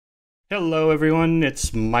Hello, everyone.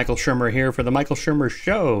 It's Michael Shermer here for The Michael Shermer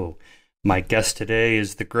Show. My guest today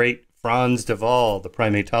is the great Frans De Waal, the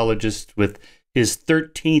primatologist, with his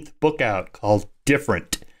 13th book out called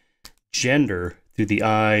Different: Gender Through the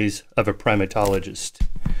Eyes of a Primatologist.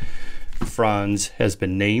 Frans has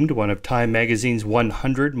been named one of Time Magazine's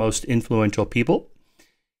 100 most influential people.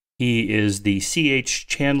 He is the C.H.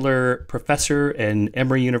 Chandler Professor in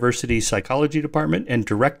Emory University Psychology Department and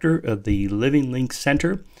Director of the Living Link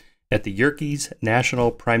Center at the Yerkes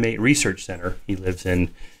National Primate Research Center. He lives in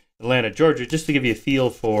Atlanta, Georgia. Just to give you a feel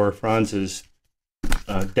for Frans's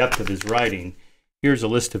depth of his writing, here's a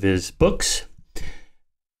list of his books.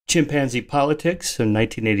 Chimpanzee Politics in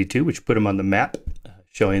 1982, which put him on the map,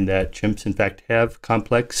 showing that chimps, in fact, have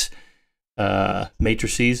complex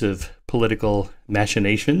matrices of political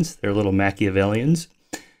machinations. They're little Machiavellians.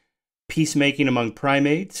 Peacemaking Among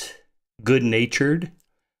Primates, Good-Natured,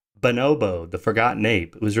 Bonobo, the Forgotten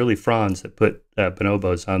Ape. It was really Frans that put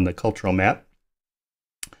bonobos on the cultural map.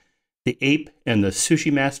 The Ape and the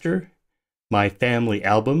Sushi Master, My Family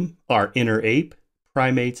Album, Our Inner Ape,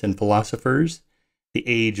 Primates and Philosophers, The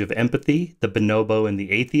Age of Empathy, The Bonobo and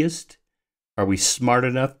the Atheist, Are We Smart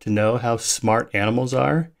Enough to Know How Smart Animals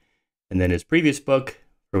Are? And then his previous book,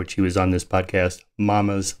 for which he was on this podcast,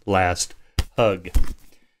 Mama's Last Hug.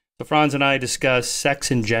 So Frans and I discuss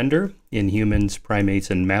sex and gender in humans,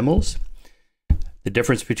 primates, and mammals, the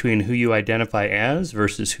difference between who you identify as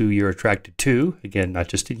versus who you're attracted to, again, not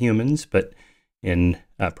just in humans, but in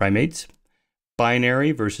primates,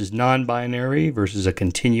 binary versus non-binary versus a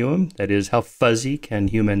continuum, that is, how fuzzy can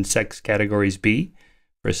human sex categories be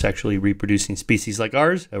for a sexually reproducing species like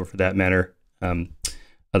ours, or for that matter,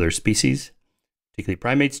 other species, particularly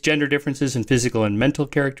primates, gender differences in physical and mental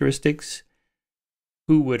characteristics.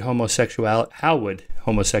 How would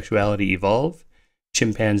homosexuality evolve?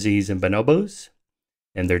 Chimpanzees and bonobos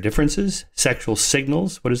and their differences. Sexual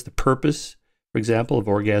signals. What is the purpose, for example, of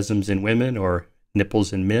orgasms in women or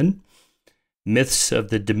nipples in men? Myths of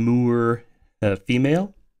the demure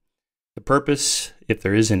female. The purpose, if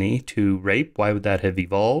there is any, to rape. Why would that have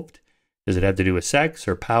evolved? Does it have to do with sex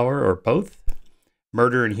or power or both?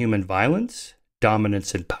 Murder and human violence.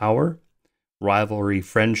 Dominance and power. Rivalry,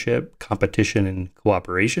 friendship, competition, and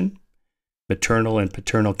cooperation, maternal and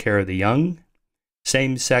paternal care of the young,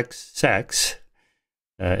 same-sex sex.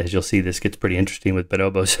 As you'll see, this gets pretty interesting with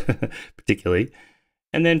bonobos, particularly.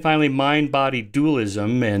 And then finally, mind-body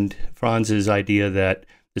dualism, and Frans's idea that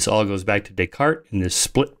this all goes back to Descartes and this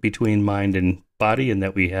split between mind and body, and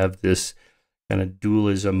that we have this kind of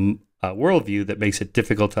dualism worldview that makes it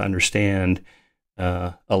difficult to understand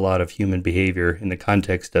a lot of human behavior in the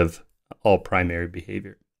context of all primate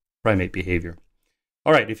behavior.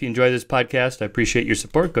 All right, if you enjoy this podcast, I appreciate your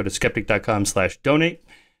support. Go to skeptic.com/donate,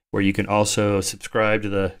 where you can also subscribe to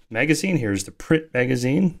the magazine. Here's the print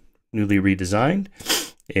magazine, newly redesigned.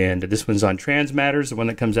 And this one's on trans matters. The one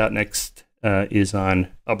that comes out next is on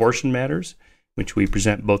abortion matters, which we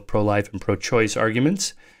present both pro-life and pro-choice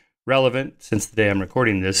arguments. Relevant, since the day I'm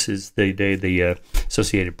recording this, is the day the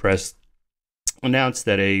Associated Press announced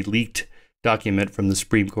that a leaked document from the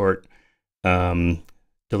Supreme Court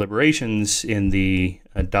deliberations in the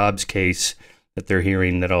Dobbs case that they're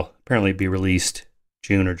hearing, that'll apparently be released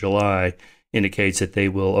June or July, indicates that they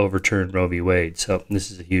will overturn Roe v. Wade. So this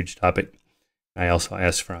is a huge topic. I also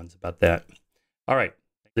asked Frans about that. All right.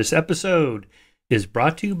 This episode is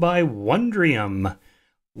brought to you by Wondrium.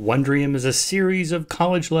 Wondrium is a series of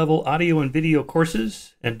college-level audio and video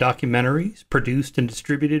courses and documentaries produced and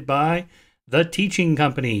distributed by The Teaching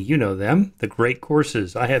Company. You know them, the great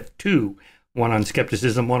courses. I have two, one on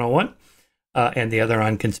Skepticism 101 and the other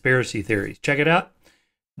on conspiracy theories. Check it out.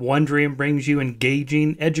 Wondrium brings you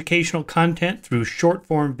engaging educational content through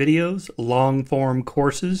short-form videos, long-form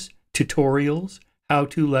courses, tutorials,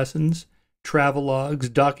 how-to lessons, travelogues,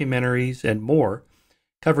 documentaries, and more,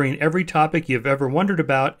 covering every topic you've ever wondered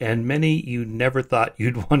about and many you never thought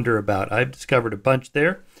you'd wonder about. I've discovered a bunch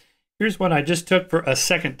there. Here's one I just took for a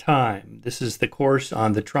second time. This is the course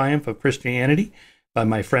on The Triumph of Christianity by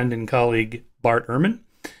my friend and colleague Bart Ehrman.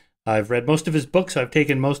 I've read most of his books. I've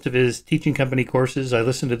taken most of his Teaching Company courses. I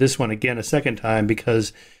listened to this one again a second time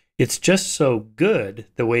because it's just so good,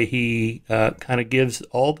 the way he kind of gives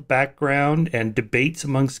all the background and debates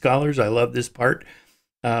among scholars. I love this part.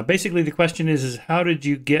 Basically, the question is how did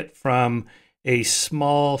you get from a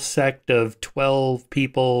small sect of 12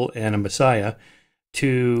 people and a Messiah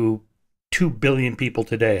to 2 billion people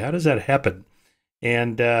today? How does that happen?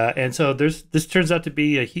 And so this turns out to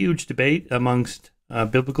be a huge debate amongst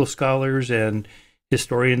biblical scholars and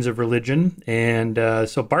historians of religion. And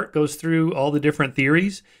so Bart goes through all the different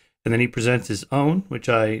theories, and then he presents his own, which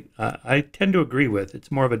I tend to agree with.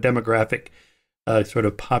 It's more of a demographic sort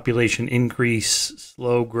of population increase,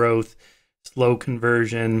 slow growth, slow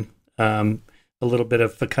conversion, a little bit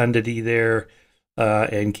of fecundity there,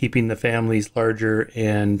 and keeping the families larger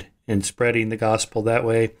and spreading the gospel that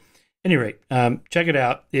way. At any rate, check it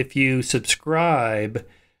out. If you subscribe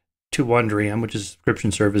to Wondrium, which is a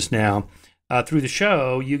subscription service now, through the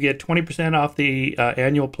show, you get 20% off the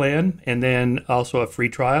annual plan, and then also a free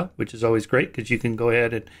trial, which is always great because you can go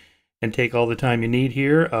ahead and take all the time you need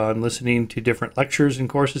here on listening to different lectures and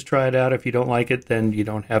courses. Try it out. If you don't like it, then you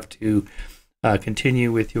don't have to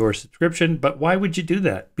continue with your subscription. But why would you do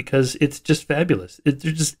that? Because it's just fabulous. There's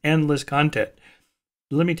just endless content.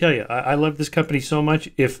 Let me tell you, I love this company so much.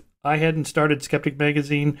 If I hadn't started Skeptic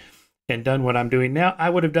Magazine and done what I'm doing now, I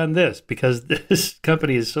would have done this, because this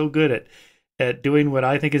company is so good at doing what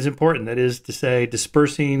I think is important. That is to say,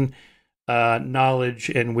 dispersing knowledge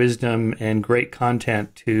and wisdom and great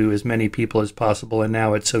content to as many people as possible. And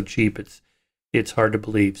now it's so cheap, it's hard to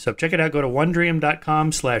believe. So check it out. Go to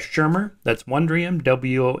wondrium.com/Shermer. That's Wondrium,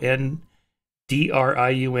 WONDRIUM,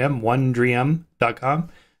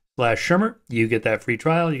 Wondrium.com/Shermer. You get that free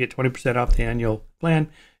trial. You get 20% off the annual plan.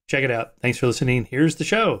 Check it out. Thanks for listening. Here's the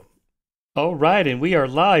show. All right, and we are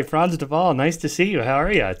live. Frans De Waal, nice to see you. How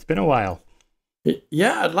are you? It's been a while.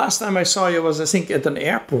 Yeah, last time I saw you was, I think, at an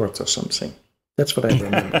airport or something. That's what I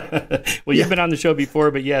remember. Well, you've been on the show before,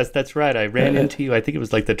 but yes, that's right. I ran into you. I think it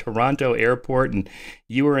was like the Toronto airport, and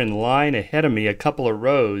you were in line ahead of me, a couple of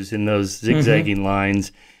rows in those zigzagging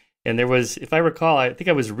lines. And there was, if I recall, I think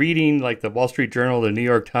I was reading like the Wall Street Journal, the New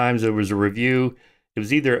York Times. There was a review. It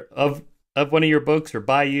was either of one of your books or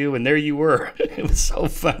by you, and there you were. It was so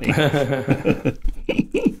funny.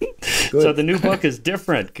 So the new book is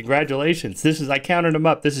different. Congratulations. I counted them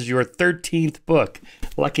up. This is your 13th book.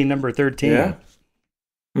 Lucky number 13. Yeah.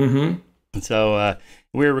 Mm-hmm. So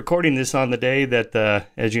we're recording this on the day that,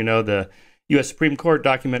 as you know, the U.S. Supreme Court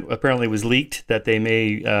document apparently was leaked that they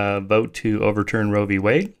may vote to overturn Roe v.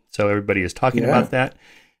 Wade. So everybody is talking about that.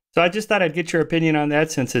 So I just thought I'd get your opinion on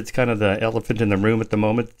that, since it's kind of the elephant in the room at the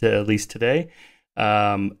moment, at least today.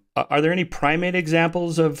 Are there any primate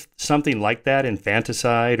examples of something like that,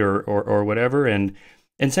 infanticide or whatever? And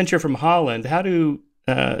since you're from Holland, how do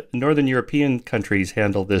Northern European countries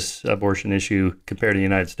handle this abortion issue compared to the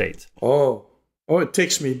United States? Oh, it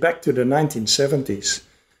takes me back to the 1970s.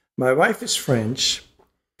 My wife is French,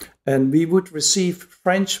 and we would receive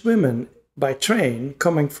French women by train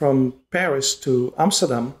coming from Paris to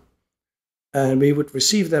Amsterdam. And we would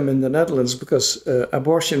receive them in the Netherlands because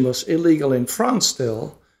abortion was illegal in France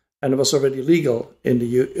still, and it was already legal in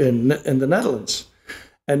the Netherlands.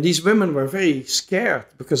 And these women were very scared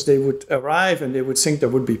because they would arrive and they would think there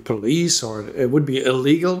would be police or it would be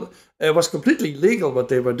illegal. It was completely legal what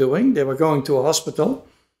they were doing. They were going to a hospital,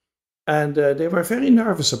 and they were very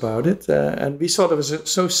nervous about it. And we thought it was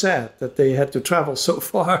so sad that they had to travel so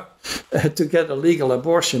far to get a legal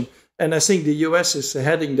abortion. And I think the US is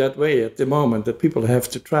heading that way at the moment, that people have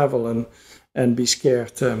to travel and be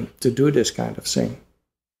scared to do this kind of thing.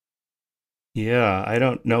 Yeah, I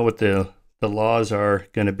don't know what the laws are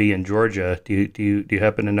going to be in Georgia. Do you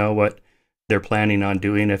happen to know what they're planning on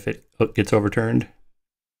doing if it gets overturned?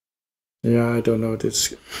 Yeah, I don't know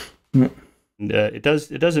this. It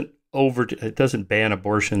doesn't ban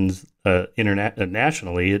abortions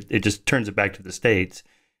nationally. It just turns it back to the states.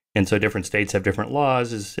 And so different states have different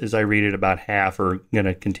laws. As I read it, about half are going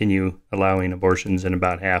to continue allowing abortions, and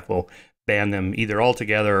about half will ban them either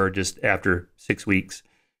altogether or just after 6 weeks,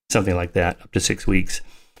 something like that, up to 6 weeks.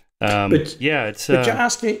 But you're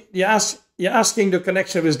asking the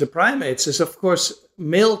connection with the primates is, of course,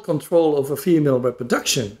 male control over female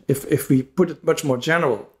reproduction. If we put it much more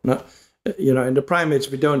general, in the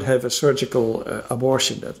primates we don't have a surgical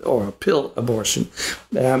abortion or a pill abortion,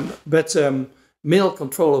 but male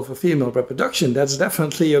control over female reproduction, that's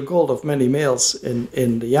definitely a goal of many males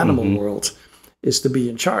in the animal world, is to be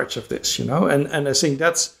in charge of this, And I think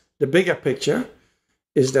that's the bigger picture,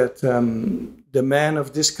 is that the men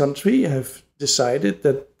of this country have decided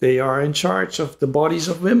that they are in charge of the bodies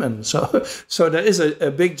of women. So there is a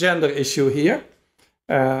big gender issue here.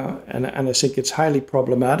 And I think it's highly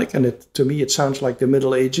problematic. And to me, it sounds like the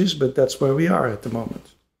Middle Ages, but that's where we are at the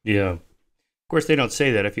moment. Yeah. Of course, they don't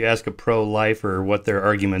say that. If you ask a pro-lifer what their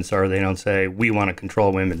arguments are, they don't say, we want to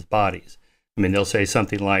control women's bodies. I mean, they'll say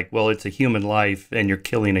something like, well, it's a human life and you're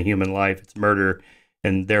killing a human life. It's murder.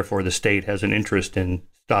 And therefore, the state has an interest in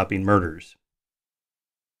stopping murders.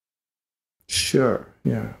 Sure.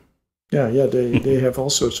 Yeah. They have all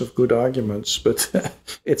sorts of good arguments, but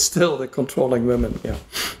it's still the controlling women. Yeah.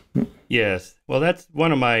 Yes. Well, that's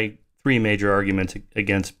one of my three major arguments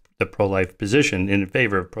against the pro-life position in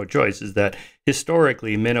favor of pro-choice is that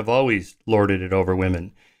historically men have always lorded it over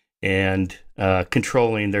women and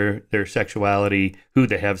controlling their sexuality, who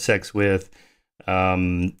they have sex with,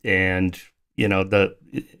 and and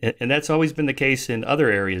that's always been the case in other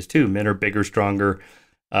areas too. Men are bigger, stronger,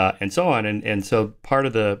 and so on. And so part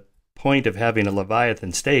of the point of having a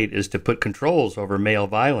Leviathan state is to put controls over male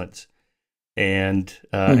violence. And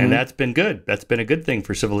that's been good. That's been a good thing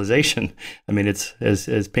for civilization. I mean, it's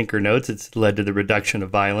as Pinker notes, it's led to the reduction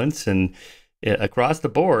of violence and across the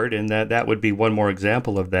board, and that would be one more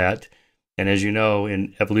example of that. And as you know,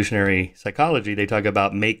 in evolutionary psychology, they talk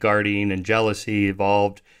about mate guarding and jealousy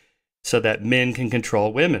evolved so that men can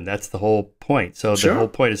control women. That's the whole point. So Sure. The whole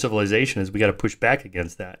point of civilization is we got to push back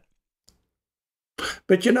against that.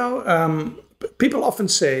 But people often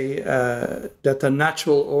say that the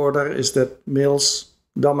natural order is that males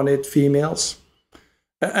dominate females.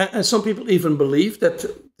 And some people even believe that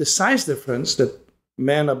the size difference, that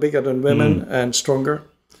men are bigger than women and stronger.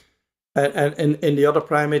 And in the other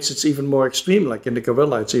primates, it's even more extreme. Like in the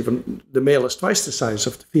gorilla, it's even the male is twice the size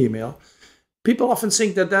of the female. People often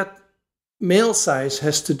think that male size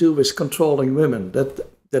has to do with controlling women,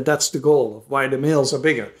 that's the goal of why the males are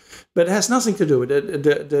bigger. But it has nothing to do with it.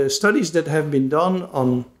 The studies that have been done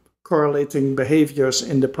on correlating behaviors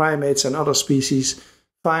in the primates and other species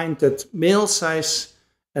find that male size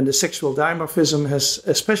and the sexual dimorphism has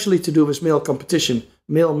especially to do with male competition,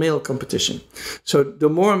 male-male competition. So the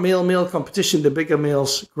more male-male competition, the bigger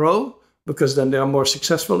males grow, because then they are more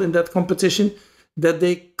successful in that competition. That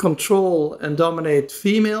they control and dominate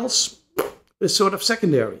females is sort of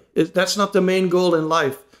secondary. That's not the main goal in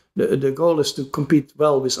life. The goal is to compete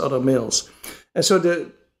well with other males. And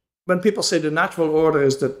so when people say the natural order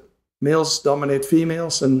is that males dominate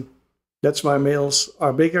females and that's why males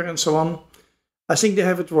are bigger and so on, I think they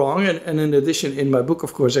have it wrong. And in addition, in my book,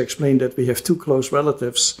 of course, I explain that we have two close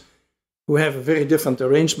relatives who have a very different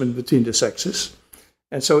arrangement between the sexes.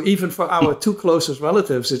 And so even for our two closest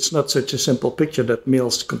relatives, it's not such a simple picture that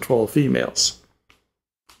males control females.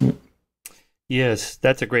 Yes,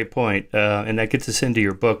 that's a great point. And that gets us into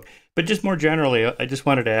your book. But just more generally, I just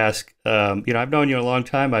wanted to ask, I've known you a long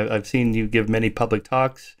time. I've seen you give many public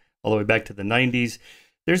talks all the way back to the 90s.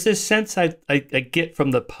 There's this sense I get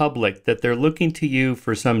from the public that they're looking to you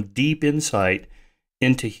for some deep insight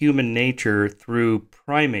into human nature through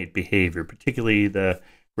primate behavior, particularly the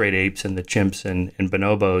great apes and the chimps and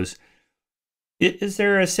bonobos. Is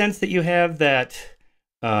there a sense that you have that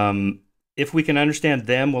if we can understand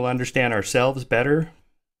them, we'll understand ourselves better?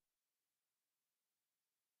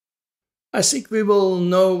 I think we will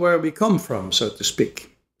know where we come from, so to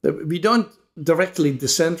speak. We don't directly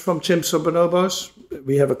descend from chimps or bonobos.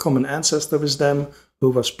 We have a common ancestor with them who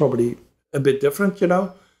was probably a bit different,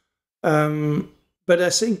 But I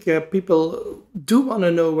think people do want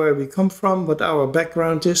to know where we come from, what our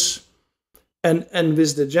background is. And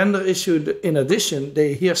with the gender issue, in addition,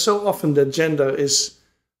 they hear so often that gender is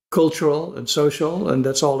cultural and social, and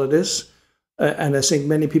that's all it is. And I think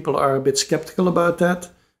many people are a bit skeptical about that.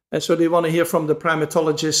 And so they want to hear from the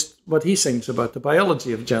primatologist what he thinks about the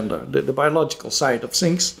biology of gender, the biological side of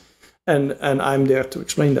things. And I'm there to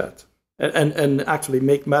explain that and actually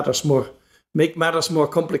make matters more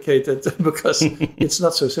complicated because it's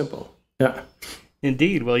not so simple. Yeah.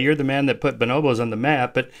 Indeed. Well, you're the man that put bonobos on the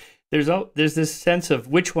map, but there's this sense of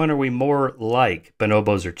which one are we more like,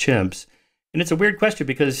 bonobos or chimps? And it's a weird question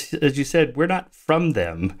because, as you said, we're not from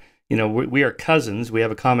them. We are cousins. We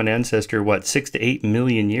have a common ancestor, 6 to 8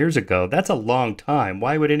 million years ago. That's a long time.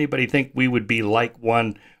 Why would anybody think we would be like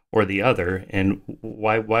one or the other? And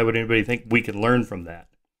why would anybody think we can learn from that?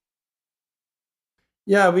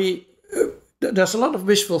 Yeah, there's a lot of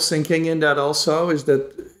wishful thinking in that also, is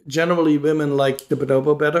that generally women like the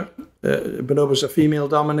bonobo better. Bonobos are female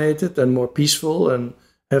dominated and more peaceful and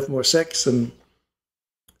have more sex and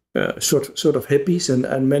sort of hippies,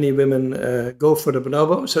 and many women go for the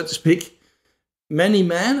bonobo, so to speak. Many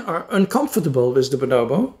men are uncomfortable with the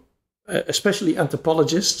bonobo, especially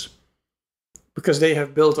anthropologists, because they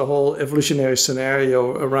have built a whole evolutionary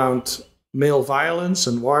scenario around male violence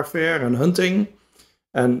and warfare and hunting,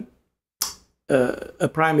 and a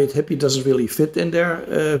primate hippie doesn't really fit in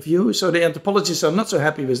their view. So the anthropologists are not so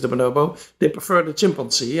happy with the bonobo. They prefer the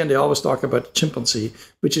chimpanzee, and they always talk about the chimpanzee,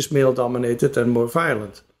 which is male-dominated and more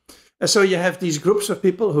violent. And so you have these groups of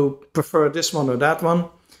people who prefer this one or that one.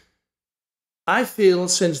 I feel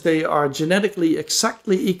since they are genetically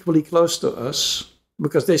exactly equally close to us,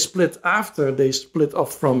 because they split after they split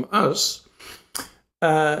off from us,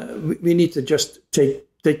 we need to just take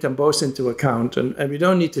take them both into account, and we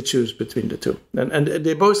don't need to choose between the two. And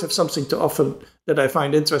they both have something to offer that I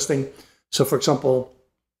find interesting. So, for example,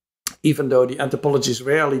 even though the anthropologists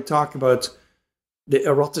rarely talk about the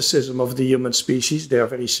eroticism of the human species, they are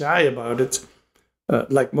very shy about it,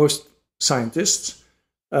 like most scientists.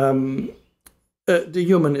 The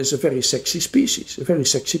human is a very sexy species, a very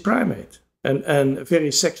sexy primate, and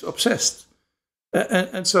very sex-obsessed.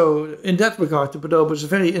 And so, in that regard, the bonobo is a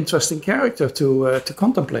very interesting character to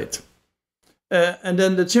contemplate. And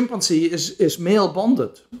then the chimpanzee is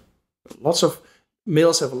male-bonded. Lots of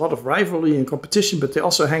males have a lot of rivalry and competition, but they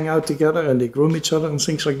also hang out together and they groom each other and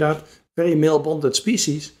things like that. Very male-bonded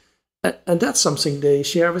species. And that's something they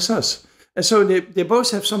share with us. And so they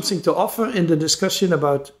both have something to offer in the discussion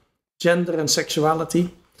about gender and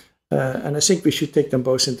sexuality. And I think we should take them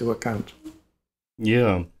both into account.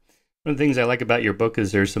 Yeah. One of the things I like about your book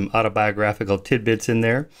is there's some autobiographical tidbits in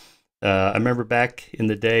there. I remember back in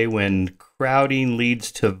the day when crowding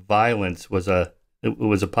leads to violence was a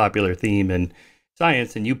popular theme in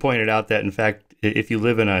science, and you pointed out that, in fact, if you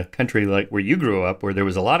live in a country like where you grew up, where there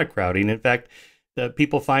was a lot of crowding, in fact,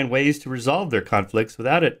 people find ways to resolve their conflicts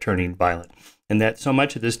without it turning violent, and that so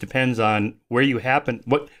much of this depends on where you happen,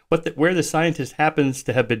 where the scientist happens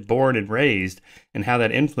to have been born and raised, and how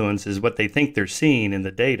that influences what they think they're seeing in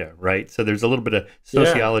the data, right? So there's a little bit of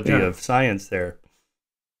sociology of science there.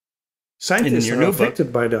 Scientists are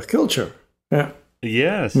affected by their culture. Yeah.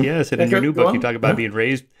 Yes. And in your new book, you talk about being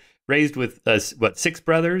raised with 6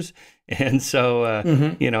 brothers, and so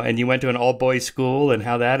and you went to an all-boys school, and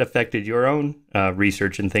how that affected your own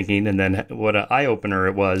research and thinking, and then what an eye-opener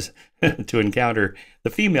it was to encounter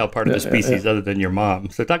the female part of the species other than your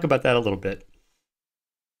mom. So talk about that a little bit.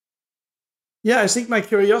 Yeah, I think my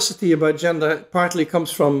curiosity about gender partly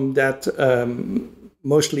comes from that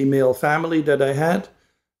mostly male family that I had.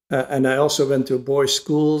 And I also went to boys'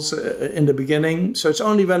 schools in the beginning. So it's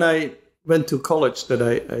only when I went to college that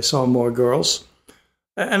I saw more girls.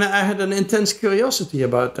 And I had an intense curiosity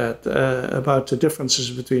about that, about the differences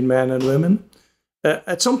between men and women.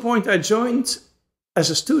 At some point, as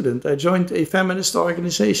a student, I joined a feminist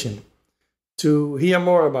organization to hear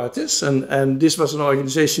more about this. And this was an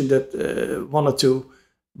organization that wanted to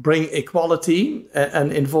bring equality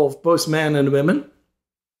and involve both men and women.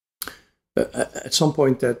 At some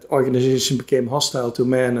point, that organization became hostile to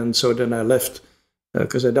men, and so then I left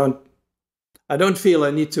because I don't feel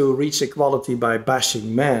I need to reach equality by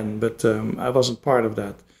bashing men, but I wasn't part of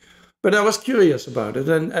that. But I was curious about it,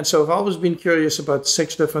 and so I've always been curious about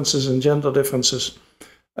sex differences and gender differences,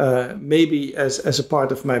 maybe as a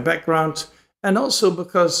part of my background, and also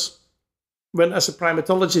because when, as a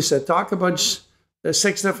primatologist, I talk about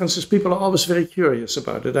sex differences, people are always very curious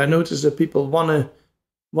about it. I notice that people want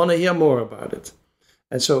to hear more about it.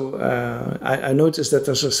 And so I noticed that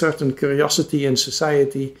there's a certain curiosity in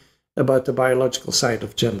society about the biological side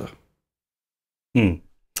of gender.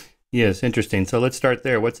 Yes, interesting. So let's start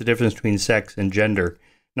there. What's the difference between sex and gender,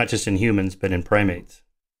 not just in humans, but in primates?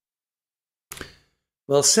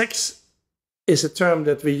 Well, sex is a term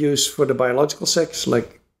that we use for the biological sex,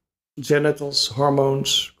 like genitals,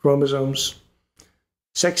 hormones, chromosomes.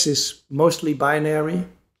 Sex is mostly binary.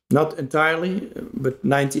 Not entirely, but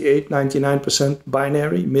 99%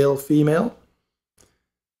 binary, male, female.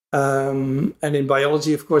 And in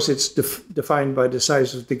biology, of course, it's defined by the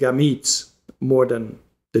size of the gametes more than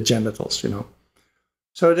the genitals,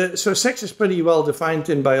 So sex is pretty well defined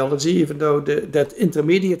in biology, even though that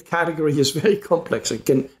intermediate category is very complex. It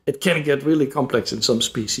can get really complex in some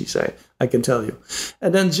species, I can tell you.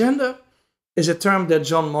 And then gender is a term that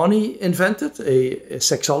John Money invented, a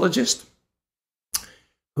sexologist,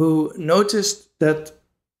 who noticed that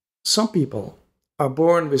some people are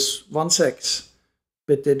born with one sex,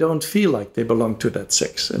 but they don't feel like they belong to that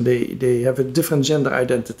sex, and they have a different gender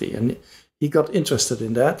identity. And he got interested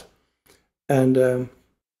in that. And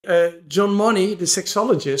John Money, the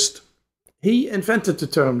sexologist, he invented the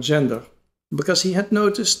term gender because he had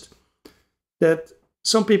noticed that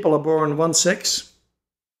some people are born one sex,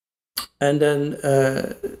 and then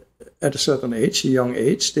at a certain age, a young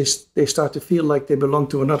age, they start to feel like they belong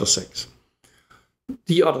to another sex,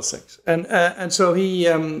 the other sex. And so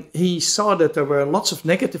he saw that there were lots of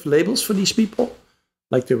negative labels for these people,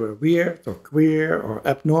 like they were weird or queer or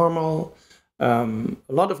abnormal, a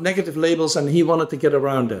lot of negative labels, and he wanted to get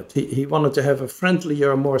around that. He wanted to have a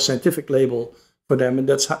friendlier, more scientific label for them, and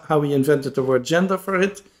that's how he invented the word gender for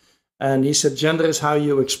it. And he said gender is how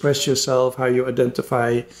you express yourself, how you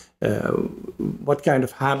identify, what kind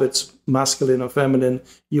of habits, masculine or feminine,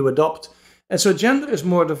 you adopt. And so gender is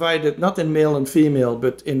more divided not in male and female,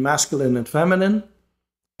 but in masculine and feminine.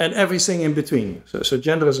 and everything in between. So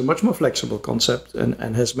gender is a much more flexible concept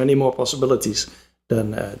and has many more possibilities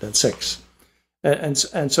than sex. And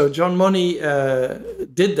so John Money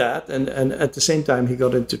did that, and at the same time he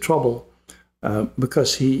got into trouble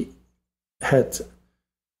because he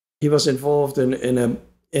was involved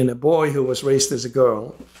in a boy who was raised as a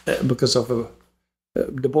girl because of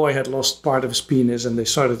the boy had lost part of his penis, and they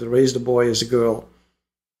started to raise the boy as a girl.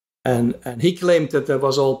 And he claimed that that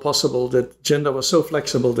was all possible, that gender was so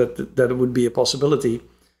flexible that it would be a possibility.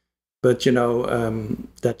 But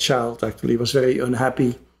that child actually was very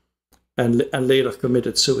unhappy and later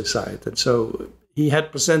committed suicide. And so he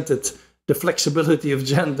had presented the flexibility of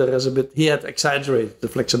gender as he had exaggerated the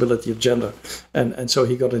flexibility of gender. And so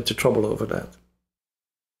he got into trouble over that.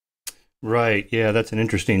 Right. Yeah, that's an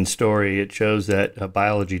interesting story. It shows that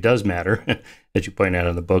biology does matter, as you point out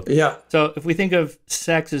in the book. Yeah. So if we think of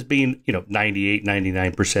sex as being, 98,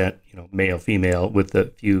 99%, male, female, with a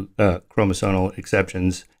few chromosomal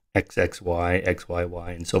exceptions, XXY,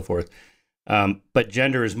 XYY, and so forth. But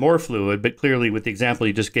gender is more fluid, but clearly with the example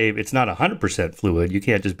you just gave, it's not 100% fluid. You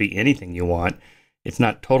can't just be anything you want. It's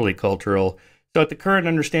not totally cultural. So at the current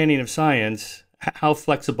understanding of science, how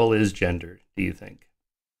flexible is gender, do you think,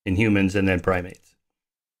 in humans and then primates?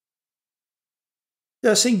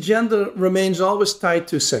 Yeah, I think gender remains always tied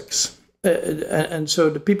to sex. And so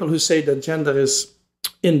the people who say that gender is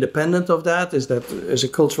independent of that, is a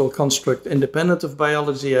cultural construct independent of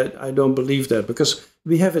biology, I don't believe that, because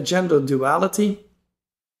we have a gender duality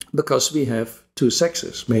because we have two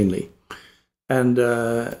sexes mainly. And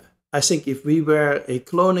I think if we were a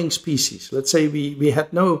cloning species, let's say we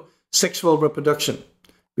had no sexual reproduction,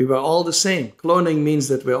 we were all the same. Cloning means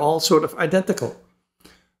that we're all sort of identical.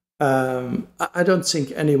 I don't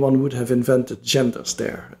think anyone would have invented genders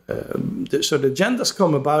there. So the genders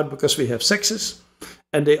come about because we have sexes,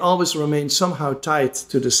 and they always remain somehow tied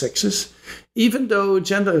to the sexes, even though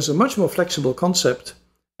gender is a much more flexible concept.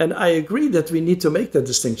 And I agree that we need to make that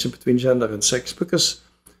distinction between gender and sex, because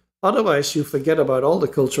otherwise you forget about all the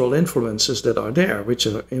cultural influences that are there, which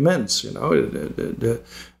are immense. The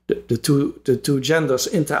two genders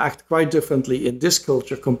interact quite differently in this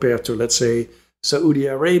culture compared to, let's say, Saudi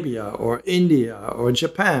Arabia or India or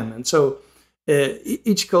Japan. And so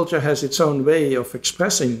each culture has its own way of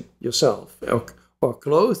expressing yourself or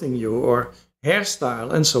clothing you or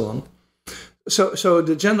hairstyle and so on. So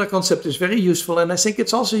the gender concept is very useful, and I think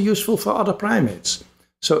it's also useful for other primates.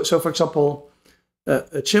 So for example,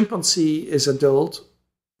 a chimpanzee is adult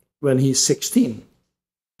when he's 16,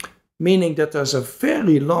 meaning that there's a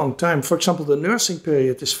very long time. For example, the nursing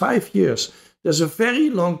period is 5 years. There's a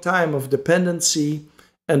very long time of dependency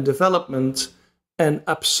and development and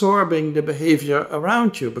absorbing the behavior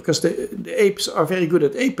around you, because the apes are very good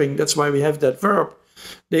at aping. That's why we have that verb.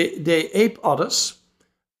 They ape others,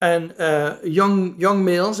 and young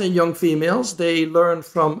males and young females, they learn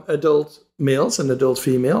from adult males and adult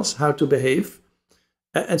females how to behave.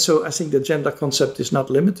 And so I think the gender concept is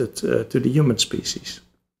not limited to the human species.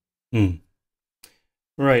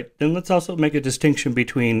 Right. Then let's also make a distinction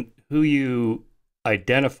between who you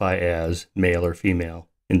identify as, male or female,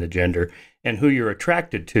 in the gender, and who you're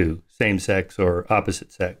attracted to, same sex or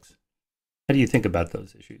opposite sex. How do you think about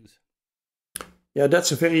those issues? Yeah,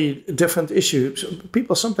 that's a very different issue. So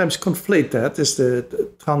people sometimes conflate that as the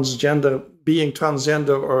transgender, being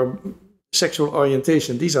transgender or sexual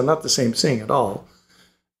orientation. These are not the same thing at all.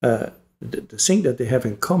 The thing that they have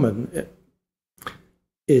in common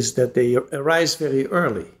is that they arise very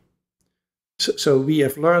early. So we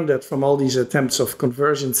have learned that from all these attempts of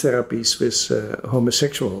conversion therapies with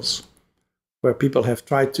homosexuals, where people have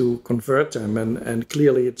tried to convert them, and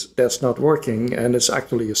clearly that's not working, and it's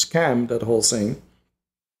actually a scam, that whole thing.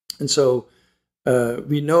 And so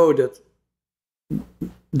we know that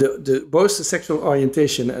both the sexual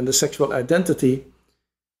orientation and the sexual identity,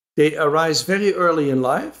 they arise very early in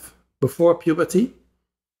life, before puberty,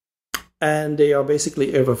 and they are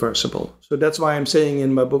basically irreversible. So that's why I'm saying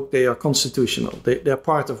in my book they are constitutional. They're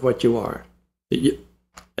part of what you are.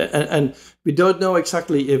 And we don't know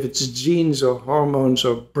exactly if it's genes or hormones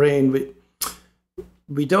or brain.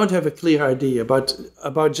 We don't have a clear idea.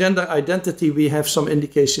 About gender identity, we have some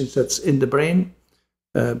indications that's in the brain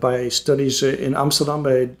by studies in Amsterdam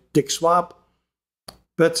by Dick Swab.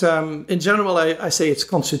 But in general, I say it's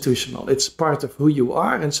constitutional. It's part of who you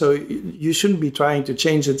are. And so you shouldn't be trying to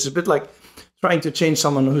change it. It's a bit like trying to change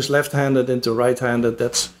someone who's left-handed into right-handed.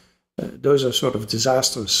 Those are sort of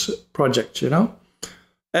disastrous projects,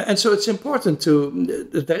 And so it's important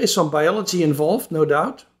there is some biology involved, no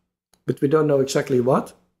doubt, but we don't know exactly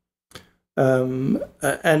what. And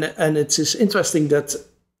it is interesting that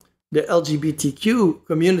the LGBTQ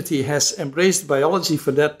community has embraced biology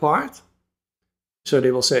for that part. So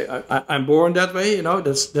they will say, I'm born that way,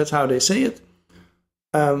 that's how they say it.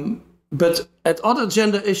 But at other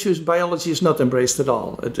gender issues, biology is not embraced at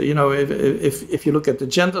all. If you look at the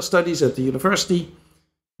gender studies at the university,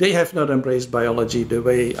 they have not embraced biology the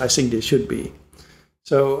way I think they should be.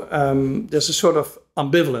 So there's a sort of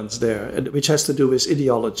ambivalence there, which has to do with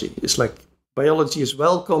ideology. It's like biology is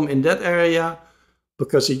welcome in that area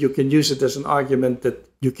because you can use it as an argument that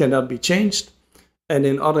you cannot be changed. And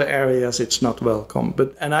in other areas, it's not welcome.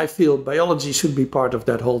 And I feel biology should be part of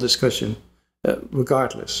that whole discussion,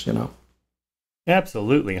 regardless,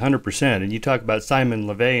 Absolutely, 100%. And you talk about Simon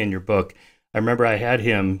LeVay in your book. I remember I had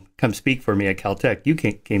him come speak for me at Caltech. You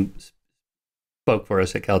spoke for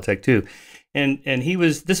us at Caltech too. And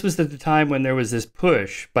this was at the time when there was this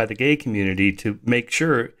push by the gay community to make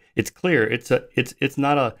sure it's clear it's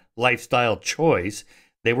not a lifestyle choice.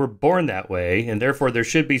 They were born that way, and therefore there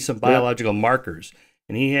should be some biological markers.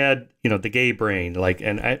 And he had, the gay brain,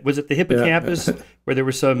 was it the hippocampus where there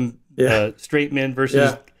were some straight men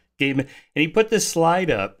versus gay men? And he put this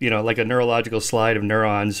slide up, like a neurological slide of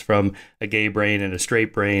neurons from a gay brain and a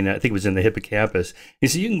straight brain. I think it was in the hippocampus. He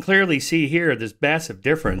said, you can clearly see here this massive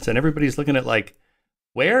difference, and everybody's looking at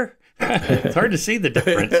where? It's hard to see the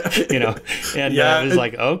difference, And it was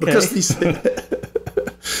like, okay.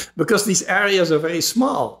 Because these areas are very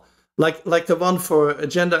small, like the one for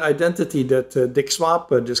gender identity that Dick Swab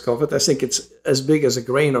discovered. I think it's as big as a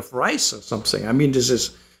grain of rice or something. I mean,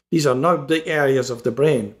 these are not big areas of the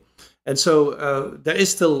brain, and so there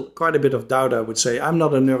is still quite a bit of doubt. I would say I'm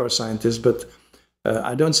not a neuroscientist, but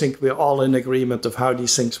I don't think we're all in agreement of how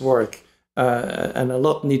these things work, and a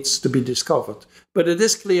lot needs to be discovered. But it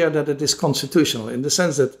is clear that it is constitutional in the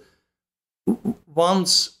sense that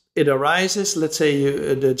once it arises, let's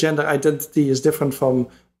say the gender identity is different from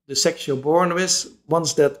the sex you're born with.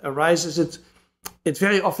 Once that arises, it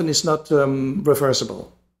very often is not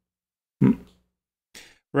reversible.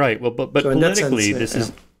 Right. Well, but so politically, this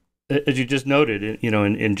is, as you just noted,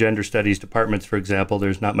 in gender studies departments, for example,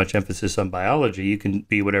 there's not much emphasis on biology. You can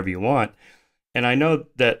be whatever you want. And I know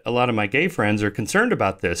that a lot of my gay friends are concerned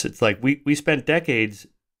about this. It's like we spent decades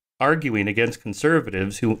arguing against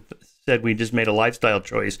conservatives who said we just made a lifestyle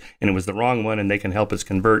choice and it was the wrong one and they can help us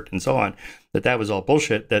convert and so on, that was all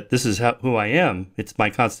bullshit, that this is who I am. It's my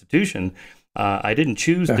constitution. I didn't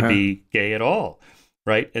choose to be gay at all,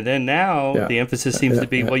 right? And then now the emphasis seems to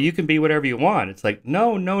be, well, you can be whatever you want. It's like,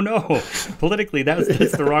 no. Politically, that's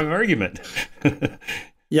the wrong argument.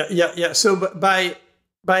 So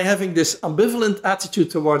by having this ambivalent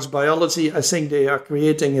attitude towards biology, I think they are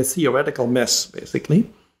creating a theoretical mess,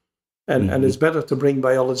 basically. And it's better to bring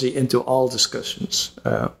biology into all discussions.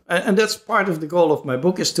 And that's part of the goal of my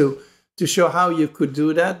book, is to show how you could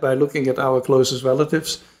do that by looking at our closest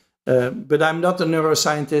relatives. But I'm not a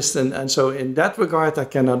neuroscientist, and so in that regard, I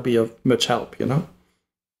cannot be of much help,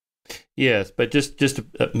 Yes, but just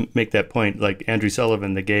to make that point, like Andrew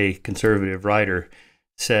Sullivan, the gay conservative writer,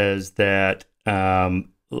 says that,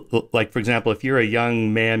 like, for example, if you're a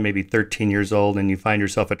young man, maybe 13 years old, and you find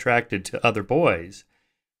yourself attracted to other boys,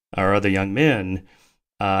 or other young men,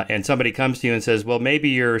 and somebody comes to you and says, well, maybe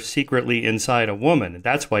you're secretly inside a woman, and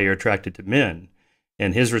that's why you're attracted to men.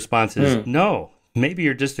 And his response is, no, maybe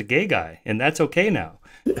you're just a gay guy, and that's okay now.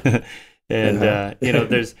 And,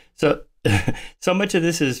 there's so much of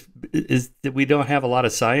this is that we don't have a lot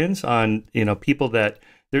of science on, people that,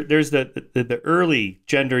 there's the early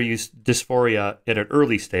gender dysphoria at an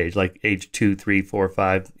early stage, like age 2, 3, 4,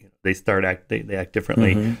 5, they act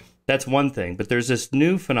differently. That's one thing, but there's this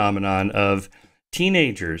new phenomenon of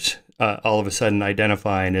teenagers all of a sudden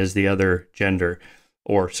identifying as the other gender,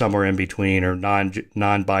 or somewhere in between, or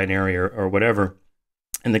non-binary or whatever.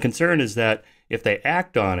 And the concern is that if they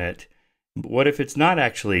act on it, what if it's not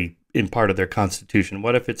actually in part of their constitution?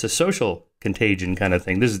 What if it's a social contagion kind of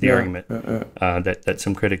thing? This is the argument that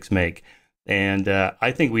some critics make. And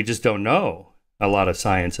I think we just don't know a lot of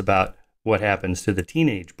science about what happens to the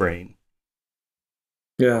teenage brain.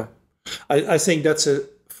 Yeah, I think that's,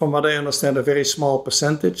 from what I understand, a very small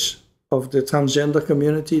percentage of the transgender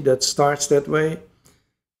community that starts that way.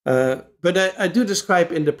 But I do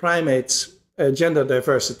describe in the primates gender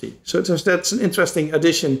diversity. So that's an interesting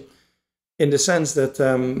addition, in the sense that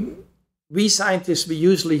we scientists, we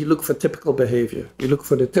usually look for typical behavior. We look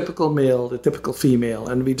for the typical male, the typical female,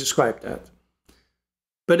 and we describe that.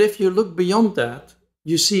 But if you look beyond that,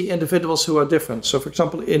 you see individuals who are different. So, for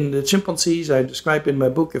example, in the chimpanzees, I describe in my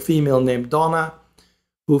book a female named Donna,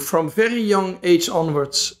 who from very young age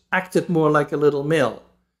onwards acted more like a little male.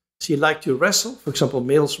 She liked to wrestle. For example,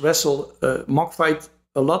 males wrestle mock fight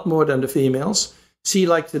a lot more than the females. She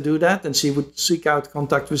liked to do that, and she would seek out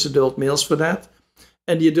contact with adult males for that.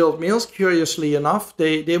 And the adult males, curiously enough,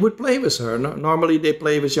 they would play with her. Normally they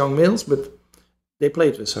play with young males, but they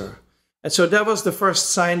played with her. And so that was the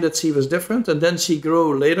first sign that she was different. And then she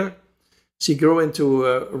grew later. She grew into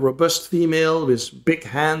a robust female with big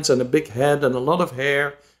hands and a big head and a lot of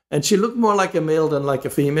hair. And she looked more like a male than like a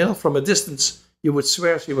female. From a distance, you would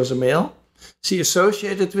swear she was a male. She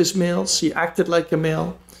associated with males. She acted like a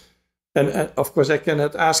male. And of course, I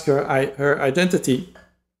cannot ask her her identity.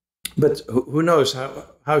 But who knows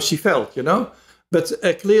how she felt, you know? But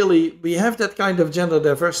clearly, we have that kind of gender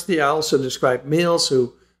diversity. I also describe males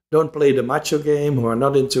who don't play the macho game, who are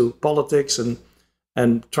not into politics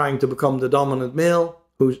and trying to become the dominant male,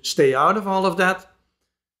 who stay out of all of that.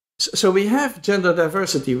 So we have gender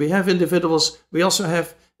diversity. We have individuals. We also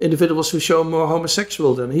have individuals who show more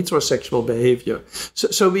homosexual than heterosexual behavior.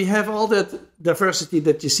 So we have all that diversity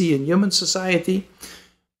that you see in human society.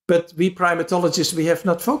 But we primatologists, we have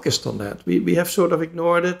not focused on that. We have sort of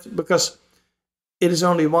ignored it because it is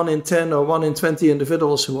only 1 in 10 or 1 in 20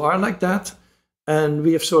 individuals who are like that. And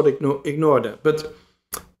we have sort of ignored it. But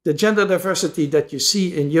the gender diversity that you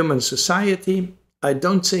see in human society, I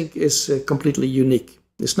don't think is completely unique.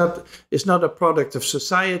 It's not a product of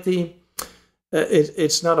society.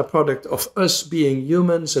 It's not a product of us being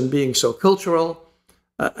humans and being so cultural.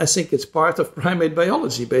 I think it's part of primate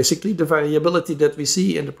biology, basically, the variability that we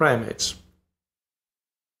see in the primates.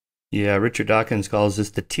 Yeah, Richard Dawkins calls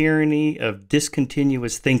this the tyranny of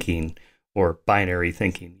discontinuous thinking or binary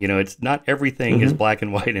thinking. You know, it's not everything is black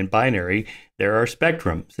and white and binary. There are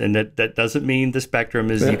spectrums, and that doesn't mean the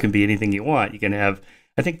spectrum is you can be anything you want. You can have,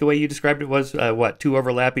 I think the way you described it was, 2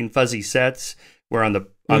 overlapping fuzzy sets, where on the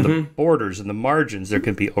borders and the margins there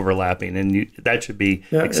can be overlapping, and that should be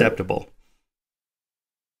acceptable.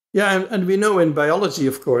 Yeah, and we know in biology,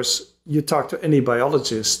 of course, you talk to any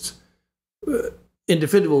biologist,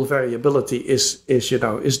 individual variability is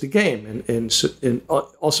the game, in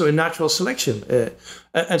also in natural selection.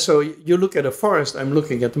 And so you look at a forest. I'm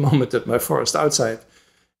looking at the moment at my forest outside.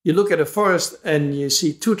 You look at a forest and you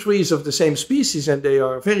see 2 trees of the same species, and they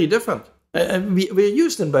are very different. And we're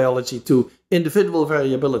used in biology to individual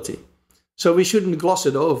variability, so we shouldn't gloss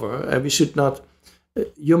it over, and we should not.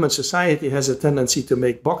 Human society has a tendency to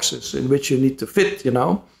make boxes in which you need to fit, you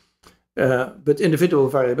know. But individual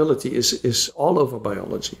variability is all over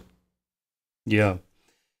biology. Yeah.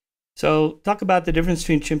 So talk about the difference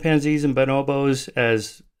between chimpanzees and bonobos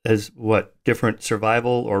as what, different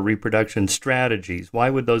survival or reproduction strategies. Why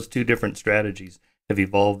would those 2 different strategies have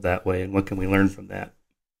evolved that way, and what can we learn from that?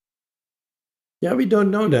 Yeah, we don't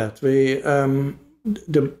know that. The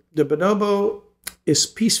bonobo is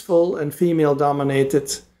peaceful and female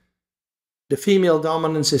dominated. The female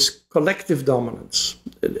dominance is collective dominance.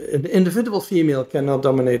 An individual female cannot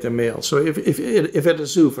dominate a male. So if at a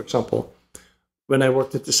zoo, for example, when I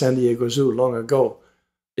worked at the San Diego Zoo long ago,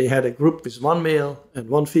 they had a group with 1 male and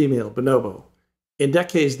 1 female bonobo. In that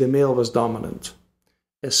case, the male was dominant.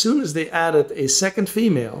 As soon as they added a second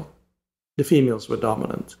female, the females were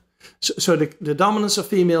dominant. So the dominance of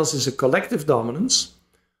females is a collective dominance,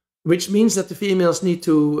 which means that the females need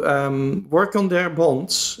to work on their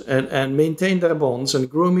bonds and maintain their bonds and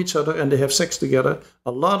groom each other, and they have sex together.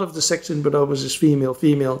 A lot of the sex in bonobos is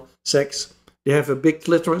female sex. They have a big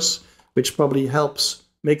clitoris, which probably helps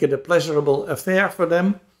make it a pleasurable affair for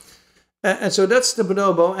them. And so that's the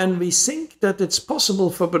bonobo, and we think that it's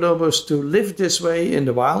possible for bonobos to live this way in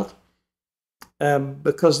the wild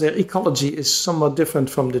because their ecology is somewhat different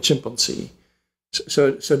from the chimpanzee.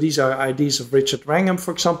 So these are ideas of Richard Wrangham,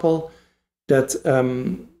 for example, that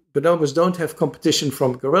bonobos don't have competition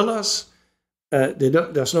from gorillas.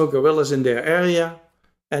 There's no gorillas in their area.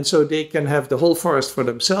 And so they can have the whole forest for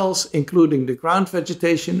themselves, including the ground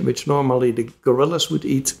vegetation, which normally the gorillas would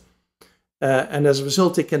eat. And as a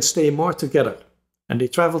result, they can stay more together, and they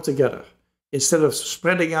travel together instead of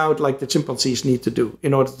spreading out like the chimpanzees need to do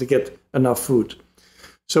in order to get enough food.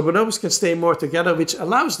 So bonobos can stay more together, which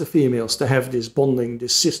allows the females to have this bonding,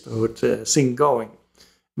 this sisterhood thing going,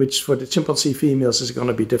 which for the chimpanzee females is going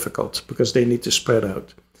to be difficult because they need to spread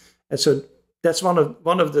out. And so that's one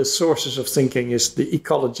of the sources of thinking is the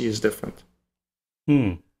ecology is different.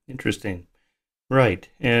 Interesting. Right.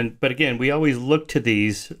 But again, we always look to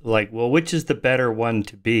these like, well, which is the better one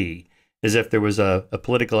to be, as if there was a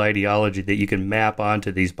political ideology that you can map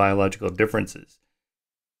onto these biological differences.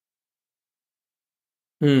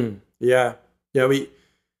 Yeah. We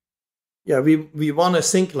want to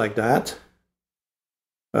think like that,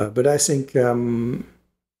 but I think,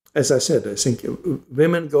 as I said, I think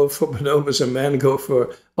women go for bonobos and men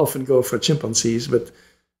often go for chimpanzees. But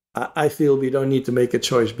I feel we don't need to make a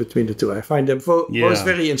choice between the two. I find them both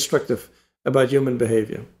very instructive about human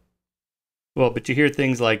behavior. Well, but you hear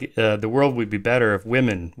things like the world would be better if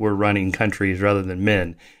women were running countries rather than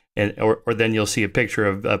men, and or then you'll see a picture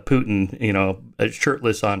of Putin,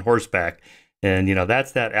 shirtless on horseback, and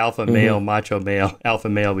that's that alpha male, macho male, alpha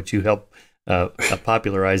male, which you help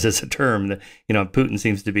popularize as a term. Putin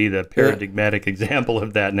seems to be the paradigmatic example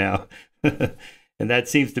of that now, and that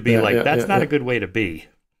seems to be that's not a good way to be.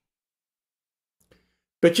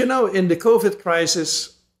 But in the COVID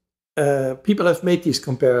crisis, people have made these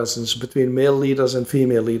comparisons between male leaders and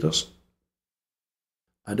female leaders.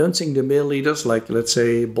 I don't think the male leaders, like let's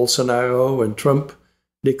say Bolsonaro and Trump,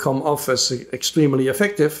 they come off as extremely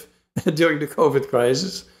effective during the COVID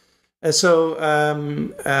crisis. And so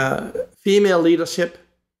female leadership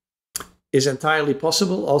is entirely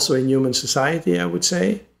possible, also in human society, I would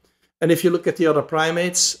say. And if you look at the other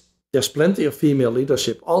primates, there's plenty of female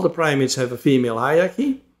leadership. All the primates have a female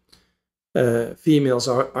hierarchy. Females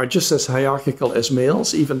are just as hierarchical as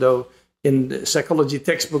males, even though in the psychology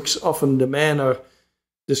textbooks often the men are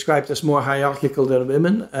described as more hierarchical than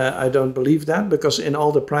women. I don't believe that, because in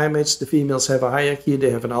all the primates, the females have a hierarchy.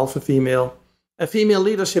 They have an alpha female. And female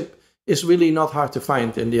leadership is really not hard to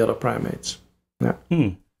find in the other primates. Yeah.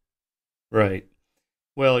 Right.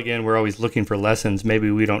 Well, again, we're always looking for lessons.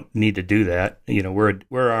 Maybe we don't need to do that.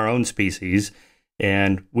 We're our own species,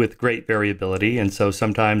 and with great variability. And so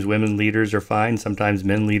sometimes women leaders are fine. Sometimes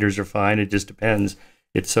men leaders are fine. It just depends.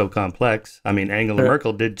 It's so complex. I mean, Angela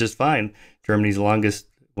Merkel did just fine. Germany's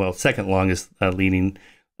second longest leading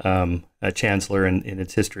chancellor in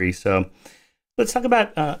its history. So let's talk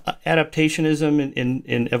about adaptationism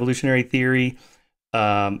in evolutionary theory.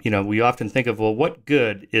 We often think of, well, what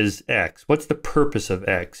good is X? What's the purpose of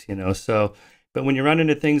X? But when you run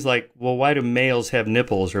into things like, well, why do males have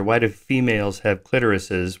nipples, or why do females have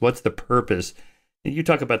clitorises? What's the purpose? You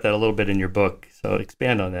talk about that a little bit in your book, so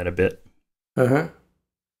expand on that a bit.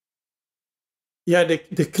 Yeah,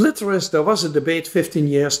 the clitoris, there was a debate 15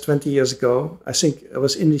 years, 20 years ago. I think it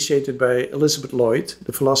was initiated by Elizabeth Lloyd,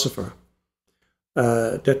 the philosopher,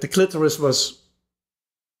 that the clitoris was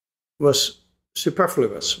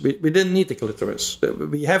superfluous. We didn't need the clitoris.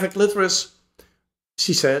 We have a clitoris,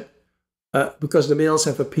 she said, because the males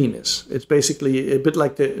have a penis. It's basically a bit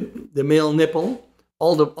like the male nipple.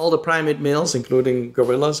 All the primate males, including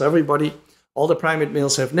gorillas, everybody, all the primate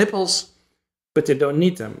males have nipples, but they don't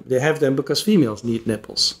need them. They have them because females need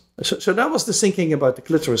nipples. So that was the thinking about the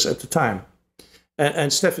clitoris at the time.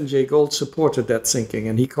 And Stephen Jay Gould supported that thinking,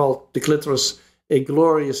 and he called the clitoris a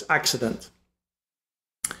glorious accident.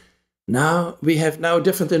 Now, we have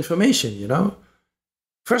different information,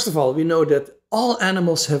 First of all, we know that all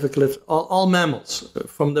animals have a clitoris, all mammals,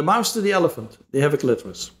 from the mouse to the elephant, they have a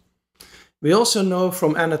clitoris. We also know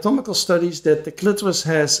from anatomical studies that the clitoris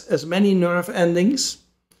has as many nerve endings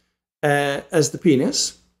as the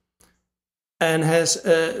penis, and has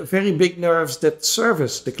very big nerves that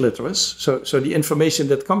service the clitoris. So the information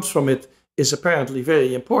that comes from it is apparently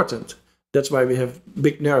very important. That's why we have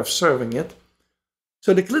big nerves serving it.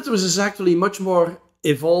 So the clitoris is actually much more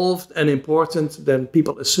evolved and important than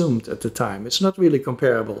people assumed at the time. It's not really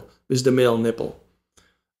comparable with the male nipple.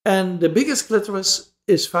 And the biggest clitoris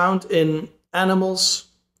is found in animals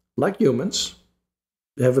like humans.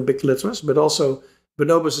 They have a big clitoris, but also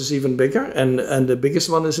bonobos is even bigger, and the biggest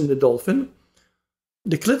one is in the dolphin.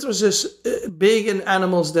 The clitoris is big in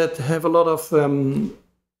animals that have a lot of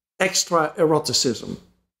extra eroticism,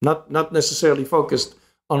 not necessarily focused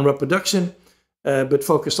on reproduction, but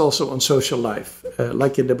focused also on social life,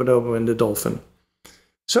 like in the bonobo and the dolphin.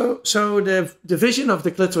 So the vision of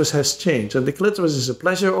the clitoris has changed, and the clitoris is a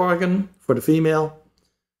pleasure organ for the female,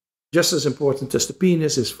 just as important as the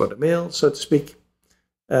penis is for the male, so to speak.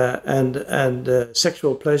 And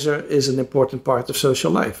sexual pleasure is an important part of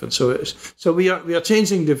social life, and so we are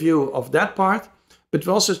changing the view of that part, but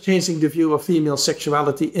we're also changing the view of female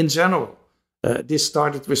sexuality in general. This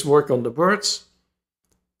started with work on the birds,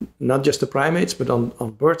 not just the primates, but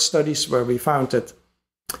on bird studies, where we found that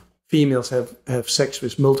females have sex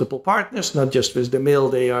with multiple partners, not just with the male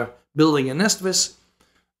they are building a nest with.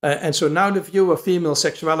 And so now the view of female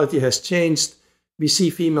sexuality has changed. We see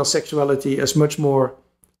female sexuality as much more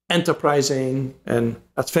enterprising and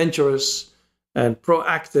adventurous and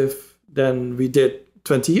proactive than we did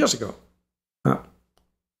 20 years ago.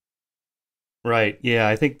 Right. Yeah,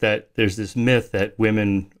 I think that there's this myth that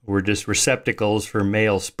women were just receptacles for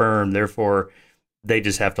male sperm, therefore they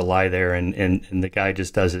just have to lie there and the guy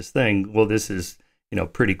just does his thing. Well, this is,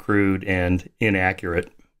 pretty crude and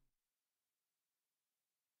inaccurate.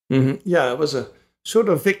 Yeah, it was a sort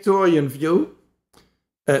of Victorian view.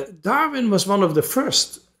 Darwin was one of the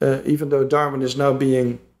first, even though Darwin is now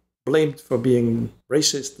being blamed for being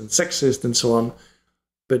racist and sexist and so on.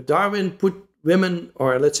 But Darwin put women,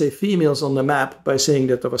 or let's say females, on the map by saying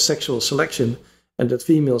that there was sexual selection and that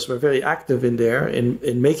females were very active in there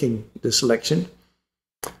in making the selection.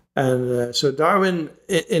 And so Darwin,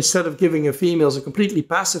 instead of giving the females a completely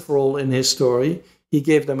passive role in his story, he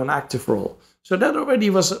gave them an active role. So that already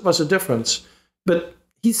was a difference. But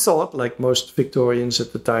he thought, like most Victorians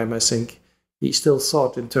at the time, I think, he still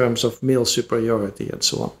thought in terms of male superiority and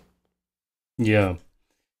so on. Yeah.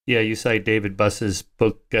 Yeah, you cite David Buss's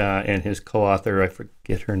book and his co-author, I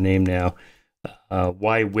forget her name now,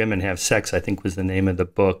 Why Women Have Sex, I think was the name of the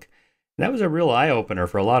book. And that was a real eye-opener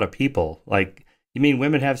for a lot of people. Like, you mean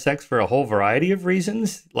women have sex for a whole variety of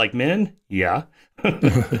reasons, like men? Yeah.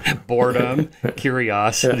 Boredom,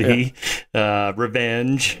 curiosity,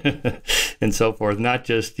 revenge, and so forth. Not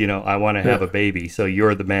just, I want to have a baby, so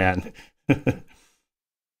you're the man.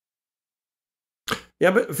 Yeah,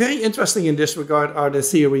 but very interesting in this regard are the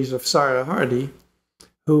theories of Sarah Hardy,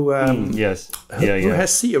 who has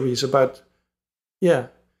theories about,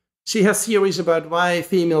 she has theories about why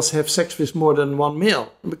females have sex with more than one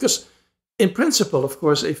male. Because in principle, of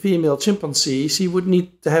course, a female chimpanzee, she would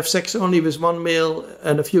need to have sex only with one male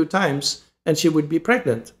and a few times, and she would be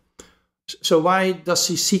pregnant. So why does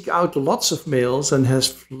she seek out lots of males and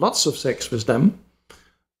has lots of sex with them?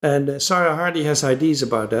 And Sarah Hardy has ideas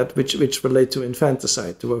about that, which relate to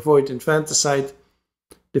infanticide. To avoid infanticide,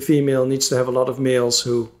 the female needs to have a lot of males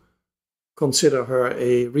who consider her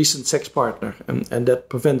a recent sex partner, and that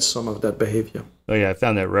prevents some of that behavior. Oh, yeah, I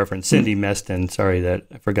found that reference. Cindy Meston, sorry that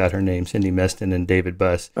I forgot her name, Cindy Meston and David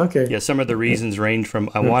Buss. Okay. Yeah, some of the reasons range from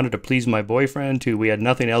I wanted to please my boyfriend to we had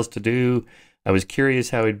nothing else to do. I was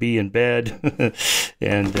curious how he'd be in bed.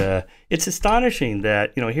 And it's astonishing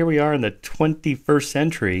that, here we are in the 21st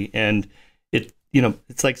century and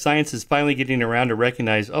it's like science is finally getting around to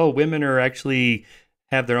recognize, women are actually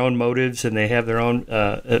have their own motives and they have their own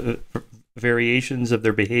variations of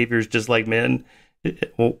their behaviors just like men.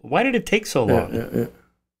 Why did it take so long?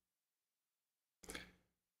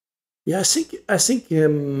 Yeah, I think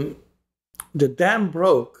the dam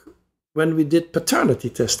broke when we did paternity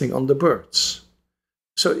testing on the birds.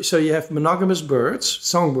 So you have monogamous birds,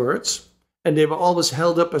 songbirds, and they were always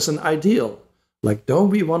held up as an ideal. Like, don't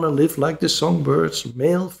we want to live like the songbirds,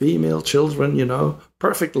 male, female, children,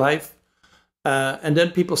 perfect life. And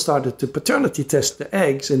then people started to paternity test the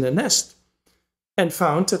eggs in the nest and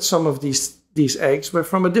found that some of these eggs were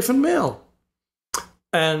from a different male.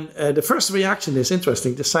 And the first reaction is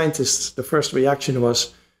interesting. The first reaction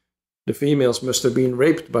was the females must have been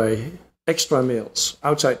raped by extra males,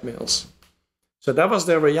 outside males. So that was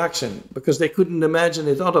their reaction because they couldn't imagine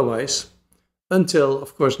it otherwise until,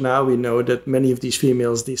 of course, now we know that many of these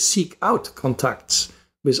females, they seek out contacts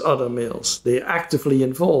with other males. They're actively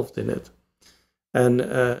involved in it. And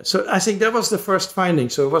so I think that was the first finding.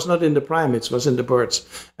 So it was not in the primates, it was in the birds.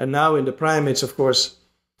 And now in the primates, of course,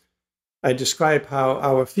 I describe how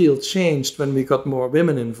our field changed when we got more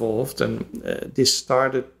women involved. And this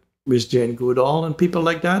started with Jane Goodall and people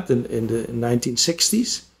like that in the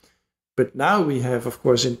 1960s. But now we have, of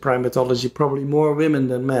course, in primatology, probably more women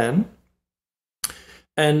than men.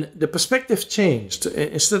 And the perspective changed.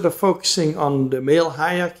 Instead of focusing on the male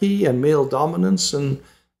hierarchy and male dominance and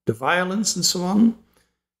the violence and so on,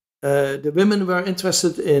 the women were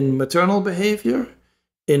interested in maternal behavior,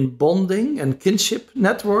 in bonding and kinship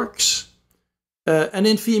networks, and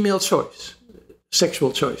in female choice,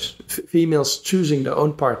 sexual choice, females choosing their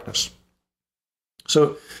own partners.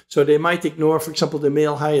 So they might ignore, for example, the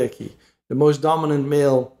male hierarchy. The most dominant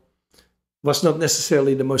male was not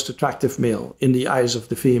necessarily the most attractive male in the eyes of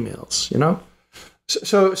the females,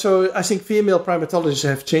 So I think female primatologists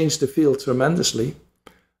have changed the field tremendously.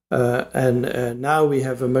 And now we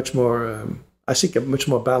have a much more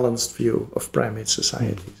balanced view of primate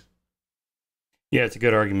societies. Yeah, it's a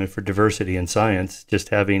good argument for diversity in science. Just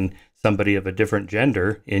having somebody of a different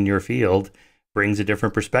gender in your field brings a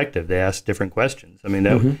different perspective. They ask different questions. I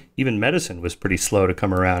mean, even medicine was pretty slow to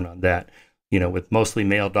come around on that, with mostly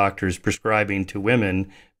male doctors prescribing to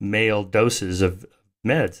women male doses of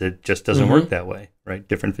meds. It just doesn't work that way, right?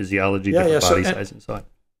 Different physiology, different body size, and so on.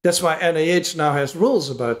 That's why NIH now has rules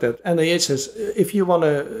about that. NIH says if you want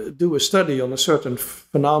to do a study on a certain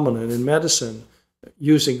phenomenon in medicine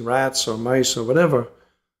using rats or mice or whatever,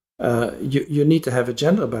 you need to have a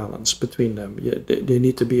gender balance between them. They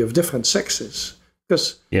need to be of different sexes.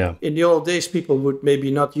 Because in the old days, people would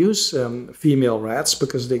maybe not use female rats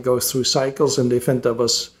because they go through cycles and they felt that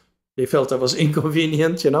was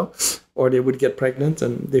inconvenient, or they would get pregnant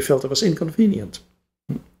and they felt it was inconvenient.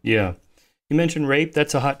 Yeah. You mentioned rape.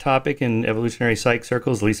 That's a hot topic in evolutionary psych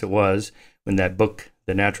circles. At least it was when that book,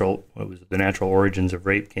 The Natural Origins of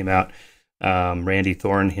Rape, came out. Randy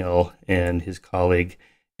Thornhill and his colleague.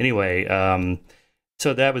 Anyway,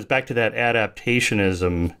 so that was back to that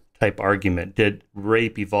adaptationism type argument. Did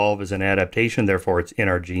rape evolve as an adaptation? Therefore, it's in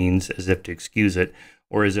our genes, as if to excuse it.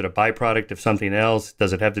 Or is it a byproduct of something else?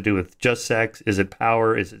 Does it have to do with just sex? Is it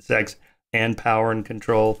power? Is it sex and power and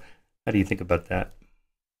control? How do you think about that?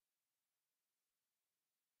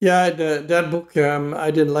 Yeah, that book, I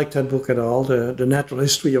didn't like that book at all. The Natural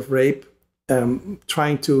History of Rape,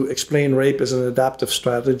 trying to explain rape as an adaptive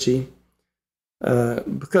strategy,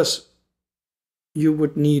 because you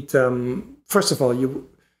would need, first of all,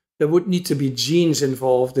 there would need to be genes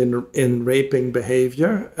involved in raping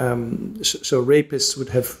behavior. So rapists would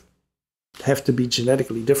have to be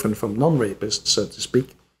genetically different from non-rapists, so to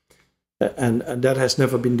speak, and that has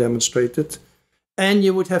never been demonstrated. And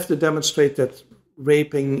you would have to demonstrate that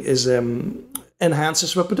raping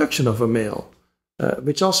enhances reproduction of a male,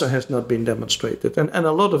 which also has not been demonstrated. And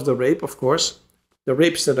a lot of the rape, of course, the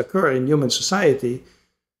rapes that occur in human society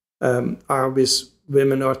are with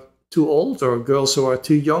women who are too old, or girls who are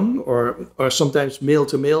too young, or sometimes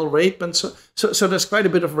male-to-male rape. And so there's quite a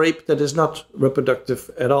bit of rape that is not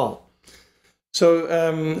reproductive at all. So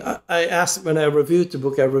I asked, when I reviewed the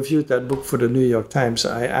book, I reviewed that book for the New York Times,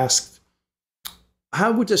 I asked,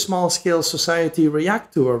 how would a small-scale society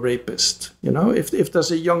react to a rapist? You know, if there's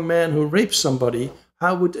a young man who rapes somebody,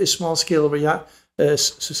 how would a small-scale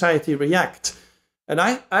society react? And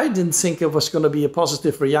I didn't think it was going to be a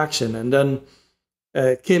positive reaction. And then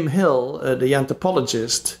Kim Hill, the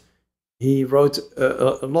anthropologist, he wrote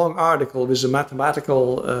a long article with a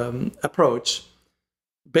mathematical approach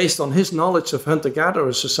based on his knowledge of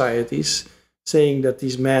hunter-gatherer societies, saying that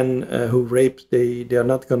these men who rape, they are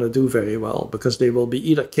not going to do very well, because they will be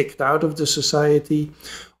either kicked out of the society,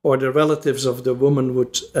 or the relatives of the woman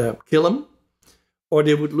would kill them, or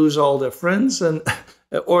they would lose all their friends, and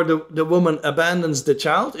or the woman abandons the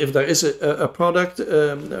child. If there is a product,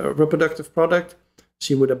 a reproductive product,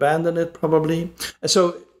 she would abandon it probably. And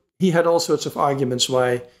so he had all sorts of arguments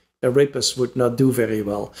why a rapist would not do very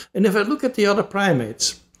well. And if I look at the other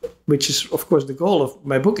primates, which is, of course, the goal of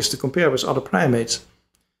my book, is to compare with other primates,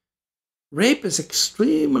 rape is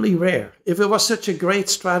extremely rare. If it was such a great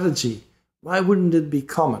strategy, why wouldn't it be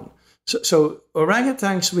common? So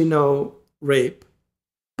orangutans, we know rape,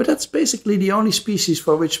 but that's basically the only species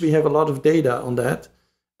for which we have a lot of data on that.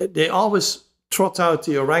 They always trot out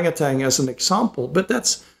the orangutan as an example, but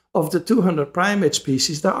that's, of the 200 primate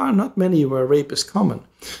species, there are not many where rape is common.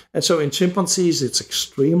 And so in chimpanzees, it's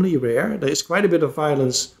extremely rare. There is quite a bit of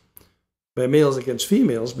violence by males against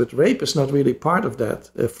females, but rape is not really part of that.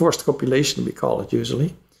 Forced copulation, we call it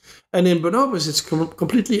usually. And in bonobos, it's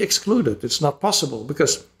completely excluded. It's not possible,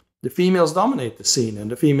 because the females dominate the scene,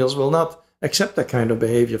 and the females will not accept that kind of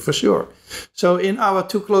behavior for sure. So in our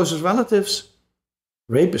two closest relatives,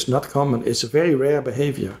 rape is not common. It's a very rare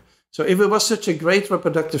behavior. So if it was such a great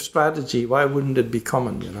reproductive strategy, why wouldn't it be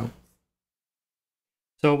common, you know?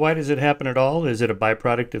 So why does it happen at all? Is it a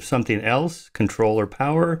byproduct of something else, control or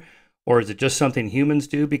power? Or is it just something humans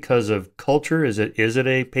do because of culture? Is it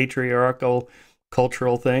a patriarchal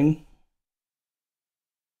cultural thing?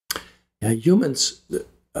 Yeah, humans,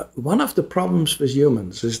 one of the problems with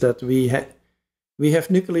humans is that we have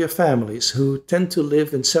nuclear families who tend to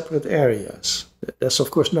live in separate areas. That's, of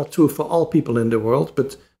course, not true for all people in the world,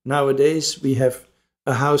 but nowadays we have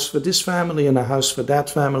a house for this family and a house for that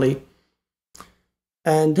family.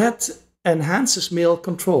 And that enhances male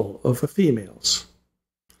control over females.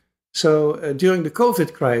 So during the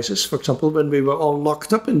COVID crisis, for example, when we were all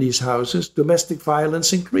locked up in these houses, domestic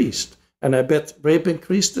violence increased. And I bet rape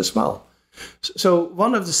increased as well. So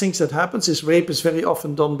one of the things that happens is rape is very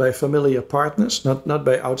often done by familiar partners, not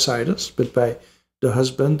by outsiders, but by the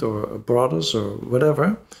husband or brothers or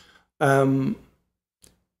whatever.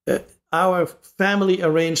 Our family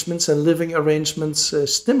arrangements and living arrangements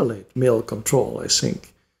stimulate male control, I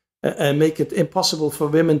think, and make it impossible for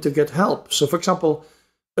women to get help. So, for example,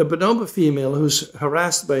 a bonobo female who's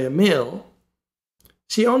harassed by a male,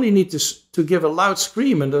 she only needs to give a loud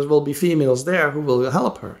scream, and there will be females there who will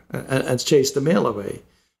help her and chase the male away.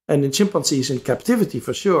 And in chimpanzees in captivity,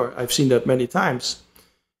 for sure, I've seen that many times.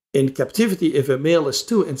 In captivity, if a male is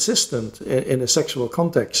too insistent in a sexual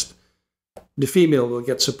context, the female will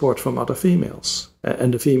get support from other females.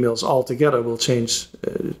 And the females all together will change,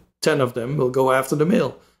 10 of them will go after the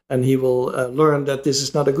male. And he will learn that this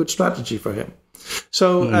is not a good strategy for him.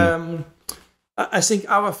 So I think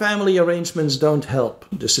our family arrangements don't help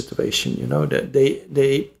the situation. You know, that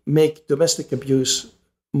they make domestic abuse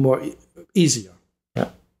more easier. Yeah.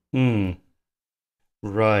 Hmm.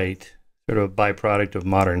 Right. Sort of a byproduct of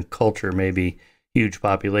modern culture, maybe huge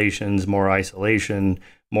populations, more isolation,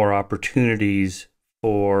 more opportunities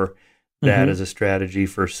for that Mm-hmm. as a strategy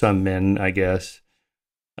for some men, I guess.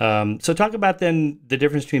 So talk about then the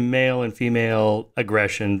difference between male and female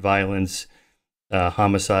aggression, violence,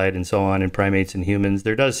 homicide, and so on in primates and humans.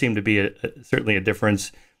 There does seem to be certainly a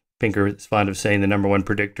difference. Pinker is fond of saying the number one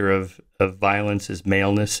predictor of violence is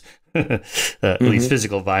maleness, at least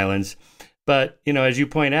physical violence. But as you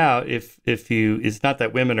point out, it's not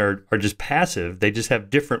that women are just passive; they just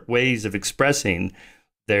have different ways of expressing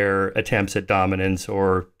their attempts at dominance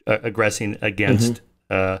or aggressing against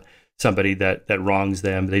somebody that wrongs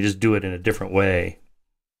them. They just do it in a different way.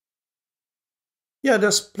 Yeah,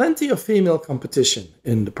 there's plenty of female competition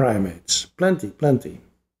in the primates. Plenty.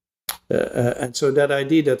 And so that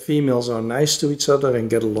idea that females are nice to each other and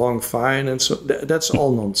get along fine, and so that's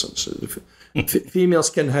all nonsense. Females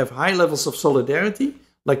can have high levels of solidarity,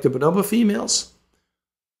 like the bonobo females,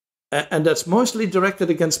 and that's mostly directed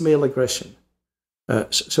against male aggression.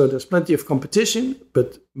 So there's plenty of competition,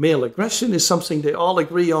 but male aggression is something they all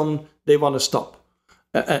agree on they want to stop.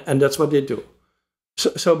 And that's what they do.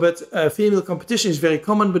 But female competition is very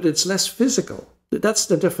common, but it's less physical. That's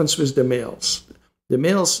the difference with the males. The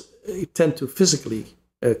males tend to physically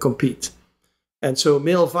compete. And so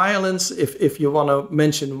male violence, if you want to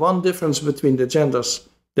mention one difference between the genders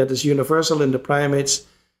that is universal in the primates,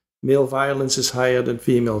 male violence is higher than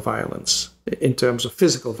female violence in terms of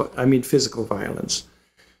physical violence.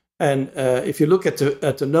 And if you look at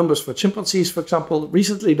the numbers for chimpanzees, for example,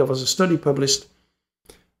 recently there was a study published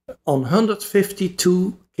on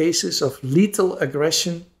 152 cases of lethal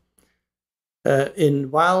aggression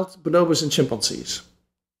in wild bonobos and chimpanzees.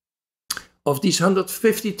 Of these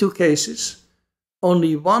 152 cases,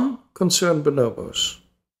 only one concerned bonobos,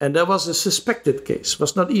 and that was a suspected case,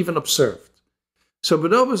 was not even observed. So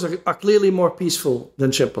bonobos are clearly more peaceful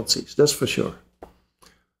than chimpanzees, that's for sure.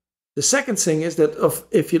 The second thing is that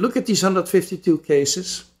if you look at these 152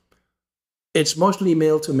 cases, it's mostly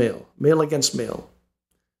male to male, male against male.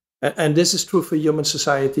 And this is true for human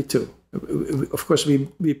society too. Of course,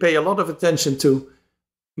 we pay a lot of attention to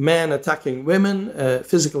men attacking women,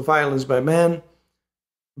 physical violence by men,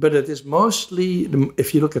 but it is mostly,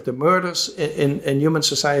 if you look at the murders in human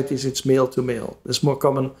societies, it's male to male. It's more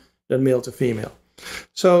common than male to female.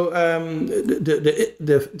 So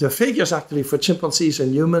the figures actually for chimpanzees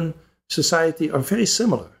and human society are very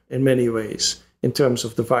similar in many ways in terms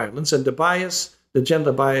of the violence, and the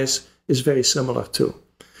gender bias is very similar too.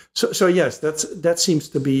 So yes, that seems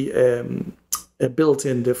to be a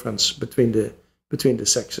built-in difference between the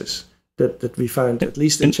sexes that we find at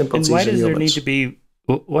least in chimpanzees and humans. And why does there need to be,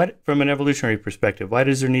 from an evolutionary perspective, why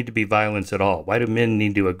does there need to be violence at all? Why do men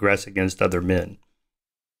need to aggress against other men?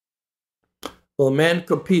 Well, men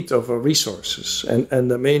compete over resources,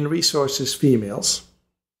 and the main resource is females.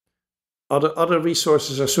 Other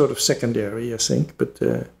resources are sort of secondary, I think, but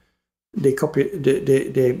they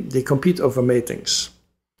compete over matings.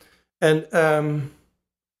 And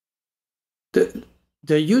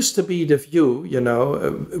there used to be the view,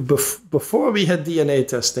 before we had DNA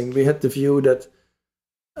testing, we had the view that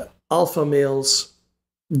alpha males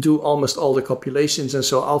do almost all the copulations, and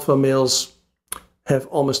so alpha males have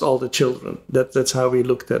almost all the children. That's how we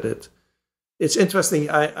looked at it. It's interesting.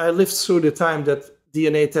 I lived through the time that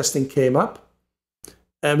DNA testing came up,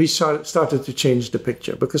 and we started to change the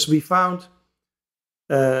picture because we found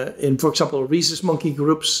in, for example, rhesus monkey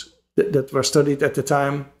groups that were studied at the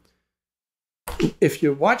time, if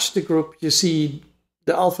you watch the group, you see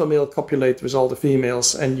the alpha male copulate with all the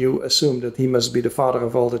females, and you assume that he must be the father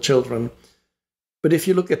of all the children. But if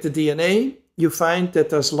you look at the DNA, you find that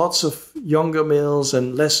there's lots of younger males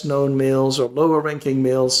and less known males or lower ranking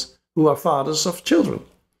males who are fathers of children.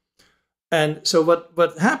 And so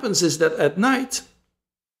what happens is that at night,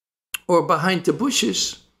 or behind the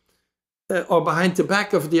bushes, or behind the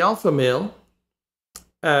back of the alpha male,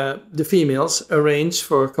 the females arrange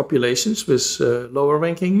for copulations with lower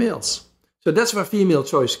ranking males. So that's where female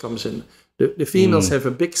choice comes in. The females have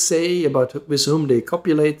a big say about with whom they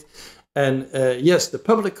copulate. And yes, the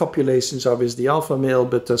public copulations are with the alpha male,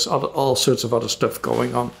 but there's all sorts of other stuff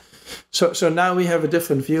going on. So now we have a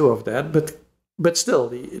different view of that. But still,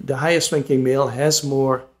 the highest ranking male has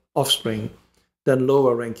more offspring than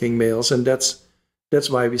lower ranking males. And that's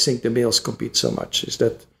why we think the males compete so much, is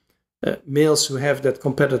that males who have that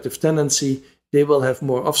competitive tendency, they will have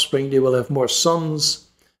more offspring, they will have more sons,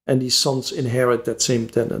 and these sons inherit that same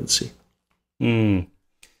tendency.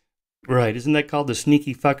 Right. Isn't that called the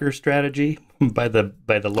sneaky fucker strategy by the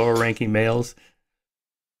lower ranking males?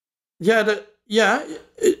 Yeah,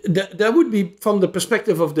 that would be from the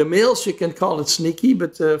perspective of the males. You can call it sneaky,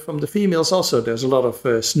 but from the females also, there's a lot of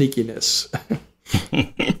sneakiness.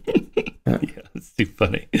 Yeah, it's too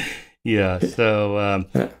funny. Yeah. So,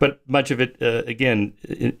 but much of it, again,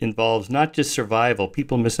 involves not just survival.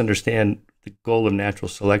 People misunderstand the goal of natural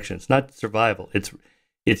selection. It's not survival.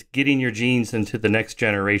 It's getting your genes into the next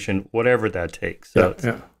generation, whatever that takes. So it's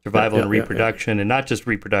survival and reproduction, and not just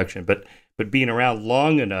reproduction, but being around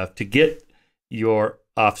long enough to get your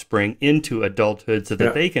offspring into adulthood so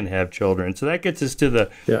that they can have children. So that gets us to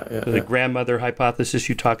the grandmother hypothesis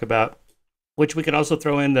you talk about, which we can also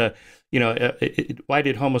throw in the, why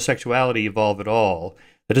did homosexuality evolve at all?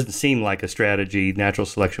 That doesn't seem like a strategy natural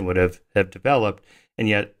selection would have developed, and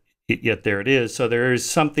yet there it is. So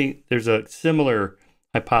there's a similar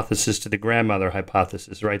hypothesis to the grandmother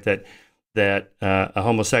hypothesis, right? That a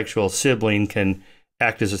homosexual sibling can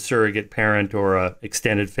act as a surrogate parent or a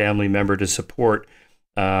extended family member to support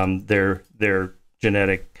their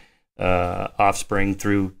genetic offspring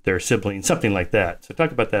through their sibling, something like that. So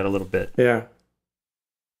talk about that a little bit. Yeah.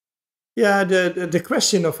 Yeah, the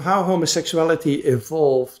question of how homosexuality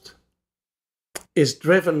evolved is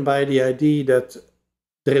driven by the idea that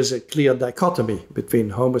there is a clear dichotomy between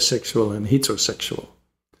homosexual and heterosexual,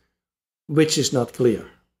 which is not clear.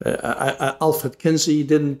 Alfred Kinsey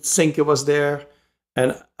didn't think it was there,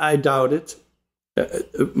 and I doubt it.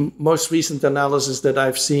 Most recent analysis that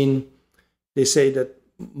I've seen, they say that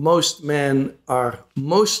most men are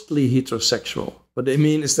mostly heterosexual. What they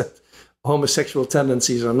mean is that homosexual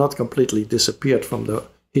tendencies are not completely disappeared from the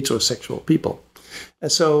heterosexual people.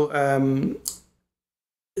 And so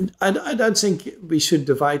I don't think we should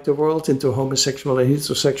divide the world into homosexual and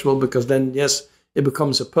heterosexual, because then, yes, it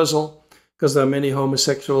becomes a puzzle, because there are many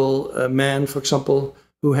homosexual men, for example,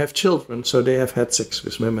 who have children, so they have had sex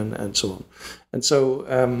with women and so on. And so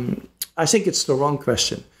I think it's the wrong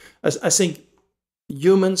question. I think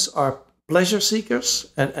humans are pleasure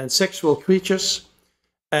seekers and sexual creatures,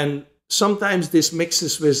 and sometimes this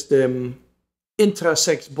mixes with the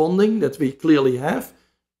intra-sex bonding that we clearly have.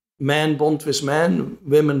 Men bond with men,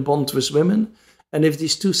 women bond with women. And if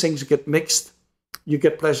these two things get mixed, you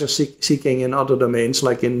get pleasure seeking in other domains,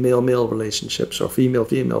 like in male-male relationships or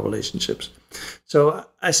female-female relationships. So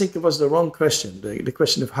I think it was the wrong question, the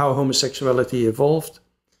question of how homosexuality evolved,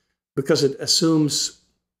 because it assumes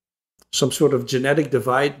some sort of genetic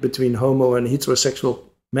divide between homo and heterosexual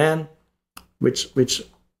men, which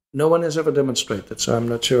no one has ever demonstrated. So I'm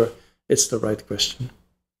not sure it's the right question.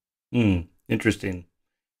 Interesting.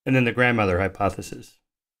 And then the grandmother hypothesis.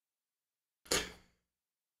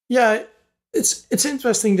 Yeah, it's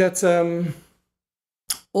interesting that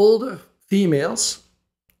older females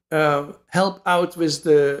help out with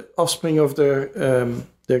the offspring of their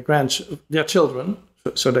children,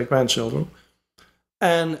 so their grandchildren,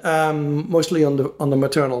 and mostly on the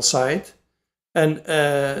maternal side. And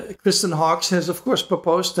Kristen Hawkes has, of course,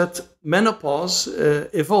 proposed that menopause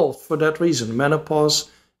evolved for that reason. Menopause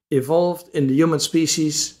evolved in the human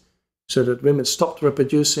species so that women stopped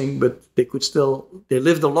reproducing, but they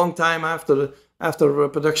lived a long time after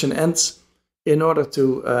reproduction ends, in order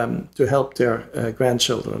to help their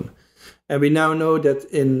grandchildren. And we now know that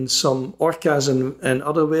in some orcas and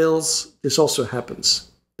other whales, this also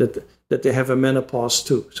happens, that they have a menopause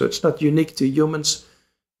too. So it's not unique to humans.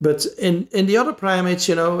 But in the other primates,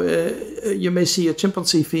 you may see a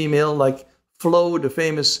chimpanzee female like Flo, the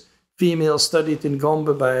famous female studied in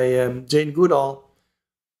Gombe by Jane Goodall.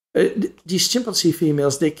 These chimpanzee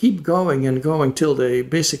females, they keep going and going till they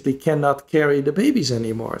basically cannot carry the babies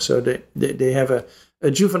anymore. So they have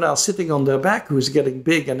a juvenile sitting on their back who's getting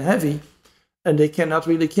big and heavy, and they cannot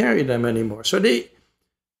really carry them anymore. So they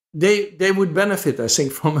would benefit, I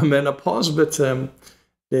think, from a menopause, but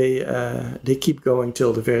they keep going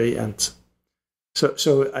till the very end.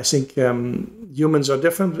 So I think humans are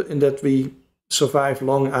different in that we survive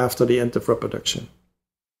long after the end of reproduction.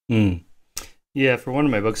 Yeah, for one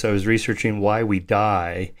of my books, I was researching why we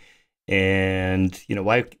die, and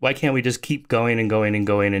why can't we just keep going and going and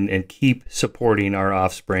going and keep supporting our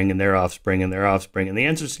offspring and their offspring and their offspring? And the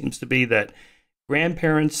answer seems to be that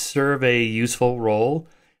grandparents serve a useful role,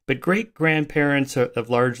 but great-grandparents have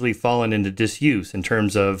largely fallen into disuse in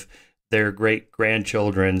terms of their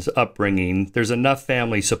great-grandchildren's upbringing. There's enough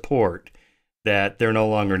family support that they're no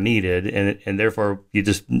longer needed, and therefore you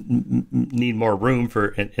just need more room for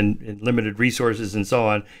and limited resources and so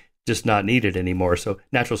on, just not needed anymore. So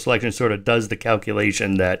natural selection sort of does the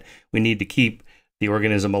calculation that we need to keep the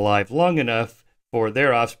organism alive long enough for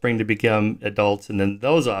their offspring to become adults, and then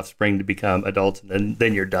those offspring to become adults, and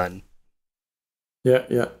then you're done.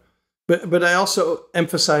 Yeah. But I also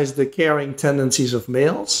emphasize the caring tendencies of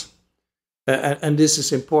males. And this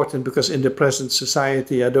is important because in the present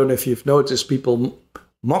society, I don't know if you've noticed, people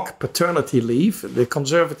mock paternity leave. The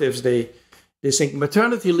conservatives, they think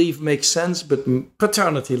maternity leave makes sense, but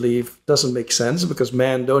paternity leave doesn't make sense because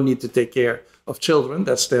men don't need to take care of children.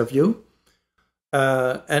 That's their view.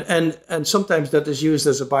 And sometimes that is used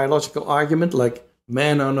as a biological argument, like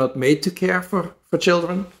men are not made to care for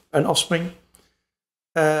children and offspring.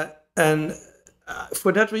 And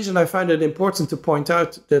for that reason, I find it important to point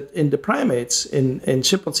out that in the primates, in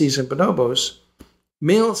chimpanzees and bonobos,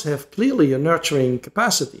 males have clearly a nurturing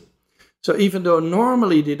capacity. So even though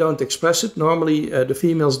normally they don't express it, normally the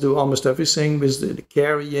females do almost everything with the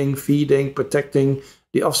carrying, feeding, protecting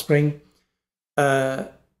the offspring.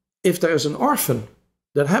 If there is an orphan,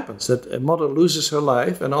 that happens, that a mother loses her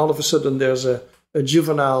life and all of a sudden there's a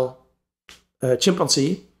juvenile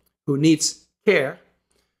chimpanzee who needs care,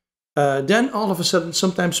 then all of a sudden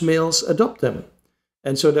sometimes males adopt them.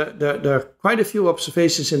 And so there are quite a few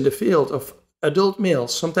observations in the field of adult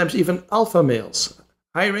males, sometimes even alpha males,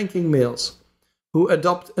 high-ranking males, who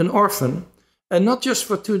adopt an orphan, and not just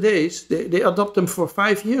for 2 days, they adopt them for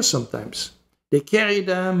 5 years sometimes. They carry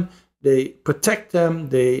them, they protect them,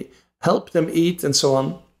 they help them eat, and so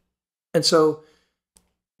on. And so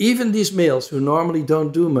even these males who normally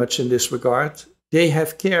don't do much in this regard, they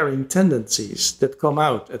have caring tendencies that come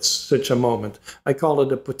out at such a moment. I call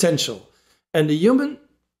it a potential. And the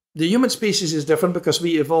human species is different because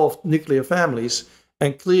we evolved nuclear families,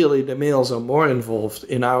 and clearly the males are more involved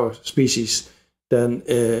in our species than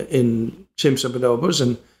in chimps and bonobos.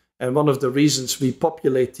 And one of the reasons we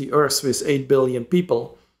populate the Earth with 8 billion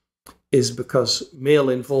people is because male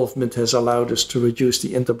involvement has allowed us to reduce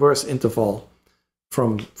the interbirth interval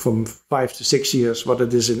from 5 to 6 years, what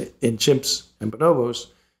it is in chimps and bonobos,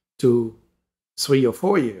 to 3 or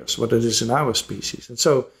 4 years, what it is in our species. And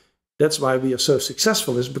so that's why we are so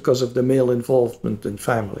successful, is because of the male involvement in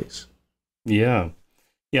families. Yeah.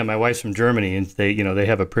 Yeah, my wife's from Germany, and they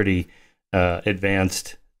have a pretty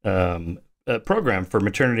advanced program for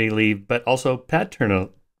maternity leave, but also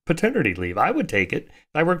paternity leave. I would take it.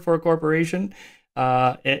 I work for a corporation,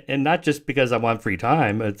 and not just because I want free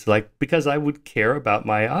time. It's like because I would care about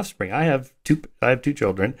my offspring. I have two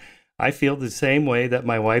children. I feel the same way that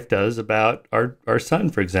my wife does about our son,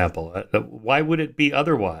 for example. Why would it be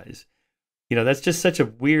otherwise? That's just such a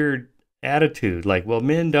weird attitude. Like, well,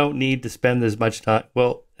 men don't need to spend as much time.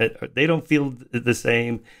 Well, they don't feel the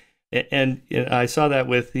same. And I saw that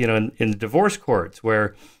with, in divorce courts,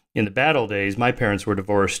 where in the bad old days, my parents were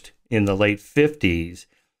divorced in the late 50s.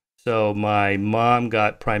 So my mom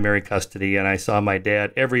got primary custody, and I saw my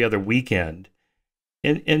dad every other weekend.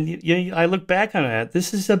 And I look back on that.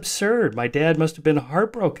 This is absurd. My dad must have been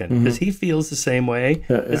heartbroken because he feels the same way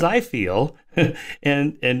as I feel,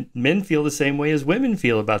 and men feel the same way as women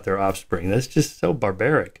feel about their offspring. That's just so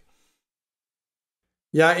barbaric.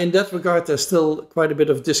 Yeah, in that regard, there's still quite a bit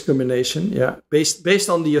of discrimination. Yeah, based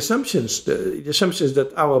on the assumptions, the assumptions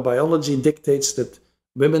that our biology dictates that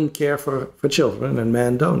women care for children and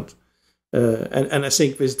men don't. And I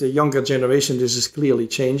think with the younger generation, this is clearly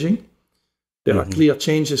changing. There are clear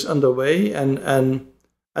changes underway, and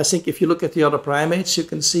I think if you look at the other primates, you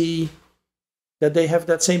can see that they have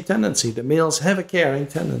that same tendency. The males have a caring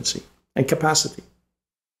tendency and capacity.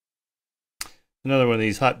 Another one of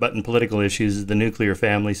these hot button political issues is the nuclear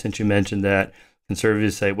family. Since you mentioned that,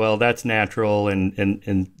 conservatives say, well, that's natural, and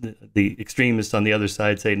the extremists on the other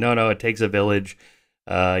side say, no, it takes a village.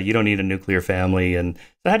 You don't need a nuclear family. And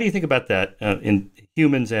so how do you think about that in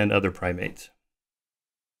humans and other primates?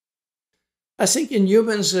 I think in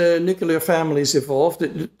humans, nuclear families evolved.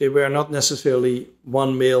 They were not necessarily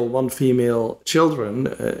one male, one female children.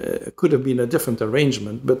 It could have been a different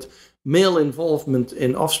arrangement, but male involvement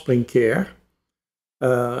in offspring care.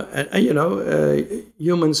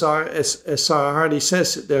 Humans are, as Sarah Hardy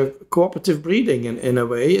says, they're cooperative breeding in a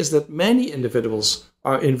way, is that many individuals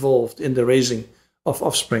are involved in the raising of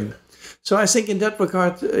offspring. So I think in that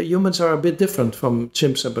regard, humans are a bit different from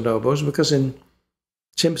chimps and bonobos, because in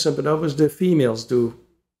chimps and bonobos, the females do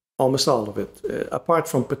almost all of it. Apart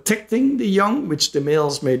from protecting the young, which the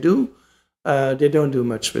males may do, they don't do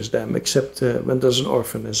much with them, except when there's an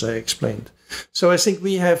orphan, as I explained. So I think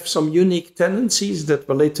we have some unique tendencies that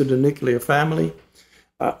relate to the nuclear family.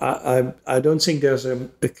 I don't think there's a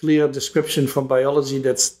clear description from biology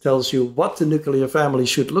that tells you what the nuclear family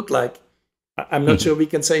should look like. I'm not sure we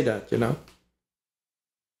can say that,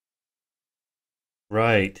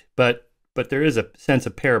 Right. But there is a sense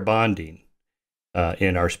of pair bonding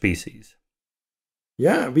in our species.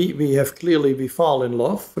 Yeah, we have clearly, we fall in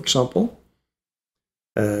love, for example.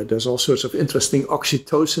 There's all sorts of interesting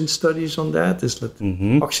oxytocin studies on that. Is that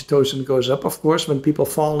oxytocin goes up, of course, when people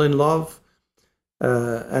fall in love,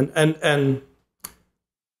 and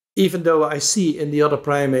even though I see in the other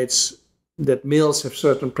primates that males have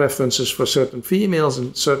certain preferences for certain females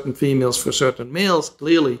and certain females for certain males,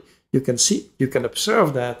 clearly you can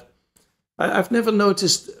observe that. I've never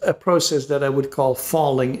noticed a process that I would call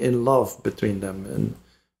falling in love between them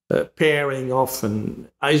and pairing off and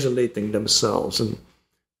isolating themselves. And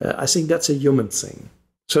I think that's a human thing.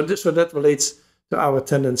 So that relates to our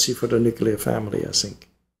tendency for the nuclear family, I think.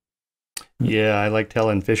 Yeah, I liked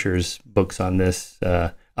Helen Fisher's books on this,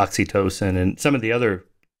 oxytocin and some of the other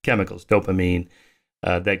chemicals, dopamine,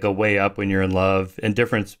 that go way up when you're in love. And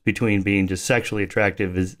difference between being just sexually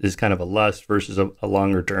attractive is kind of a lust versus a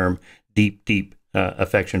longer term, deep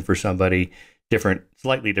affection for somebody.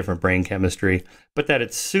 Slightly different brain chemistry, but that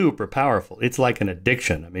it's super powerful. It's like an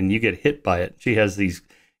addiction. I mean, you get hit by it. She has these,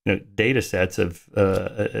 data sets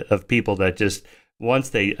of people that just once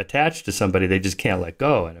they attach to somebody, they just can't let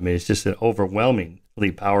go. And I mean, it's just an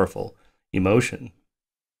overwhelmingly powerful emotion.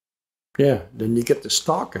 Yeah, then you get the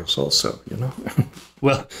stalkers also,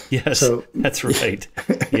 Well, yes, that's right.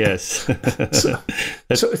 Yes.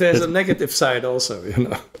 so there's a negative side also,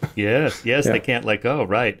 Yes, yeah. They can't let go.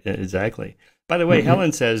 Right, exactly. By the way,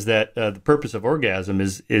 Helen says that the purpose of orgasm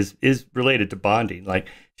is related to bonding. Like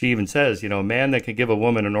she even says, a man that can give a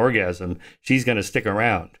woman an orgasm, she's going to stick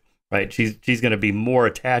around, right? She's going to be more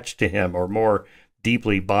attached to him or more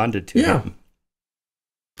deeply bonded to him.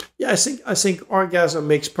 Yeah, I think orgasm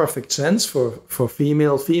makes perfect sense for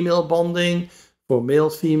female bonding, for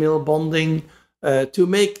male-female bonding, to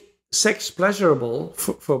make sex pleasurable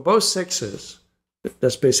for both sexes.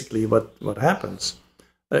 That's basically what happens.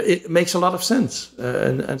 It makes a lot of sense.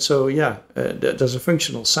 And so, there's a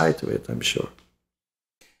functional side to it, I'm sure.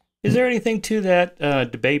 Is there anything to that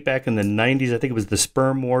debate back in the 90s? I think it was the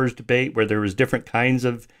sperm wars debate where there was different kinds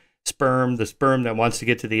of sperm, the sperm that wants to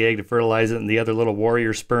get to the egg to fertilize it, and the other little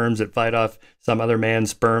warrior sperms that fight off some other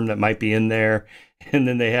man's sperm that might be in there. And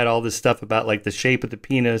then they had all this stuff about like the shape of the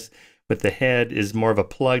penis, but the head is more of a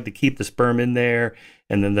plug to keep the sperm in there.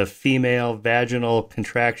 And then the female vaginal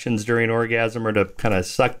contractions during orgasm are to kind of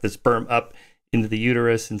suck the sperm up into the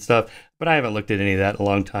uterus and stuff. But I haven't looked at any of that in a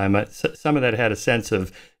long time. Some of that had a sense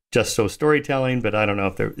of just so storytelling, but I don't know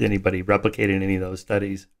if there anybody replicated any of those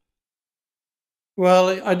studies.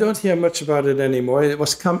 Well, I don't hear much about it anymore. It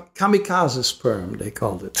was kamikaze sperm, they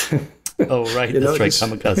called it. Oh, right. That's right.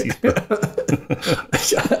 Kamikaze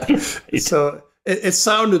sperm. So it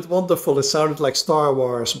sounded wonderful. It sounded like Star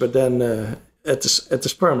Wars, but then at the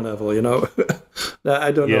sperm level, I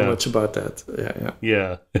don't know much about that.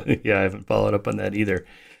 Yeah. I haven't followed up on that either.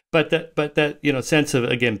 But that sense of,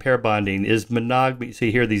 again, pair bonding, is monogamy. So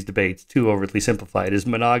you hear these debates too overly simplified. Is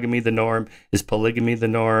monogamy the norm? Is polygamy the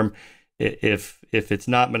norm? If it's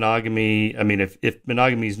not monogamy, I mean, if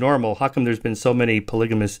monogamy is normal, how come there's been so many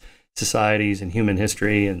polygamous societies in human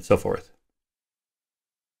history and so forth?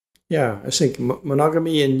 Yeah, I think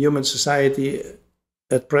monogamy in human society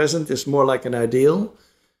at present is more like an ideal.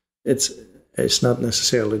 It's not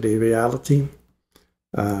necessarily the reality.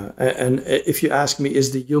 And if you ask me,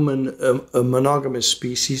 is the human a monogamous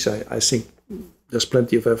species? I think there's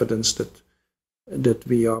plenty of evidence that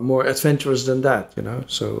we are more adventurous than that.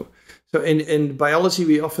 So in biology,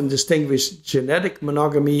 we often distinguish genetic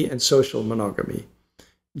monogamy and social monogamy.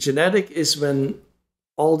 Genetic is when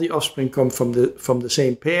all the offspring come from the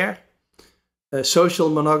same pair. Social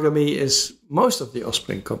monogamy is most of the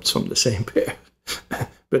offspring comes from the same pair,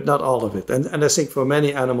 but not all of it. And I think for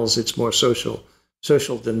many animals, it's more social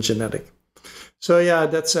than genetic. So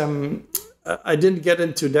that's I didn't get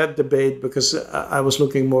into that debate because I was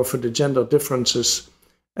looking more for the gender differences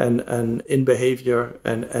and in behavior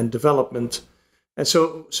and development. And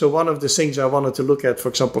so one of the things I wanted to look at, for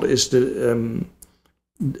example, is the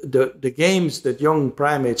games that young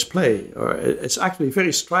primates play. It's actually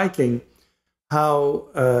very striking how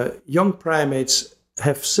young primates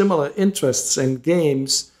have similar interests and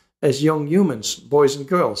games as young humans, boys and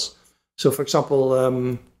girls. So, for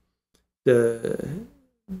example,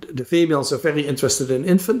 the females are very interested in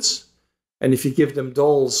infants, and if you give them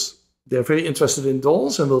dolls, they're very interested in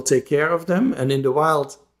dolls and will take care of them. And in the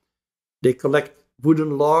wild, they collect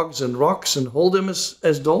wooden logs and rocks and hold them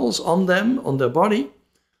as dolls on their body.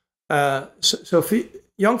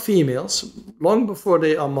 Young females, long before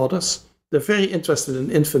they are mothers, they're very interested in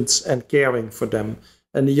infants and caring for them.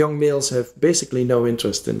 And the young males have basically no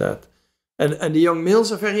interest in that. And the young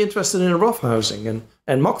males are very interested in roughhousing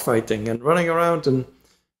and mock fighting and running around and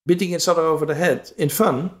beating each other over the head in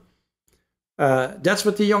fun. That's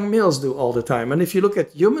what the young males do all the time. And if you look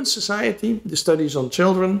at human society, the studies on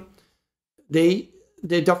children, they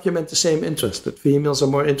document the same interest, that females are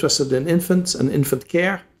more interested in infants and infant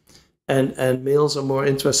care, and males are more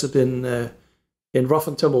interested in rough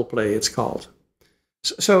and tumble play, it's called.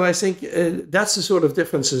 So I think that's the sort of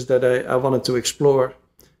differences that I wanted to explore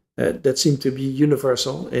that seem to be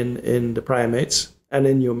universal in the primates and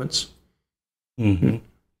in humans. Mm-hmm.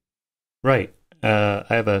 Right. I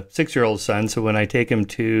have a 6-year-old son, so when I take him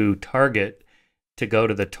to Target to go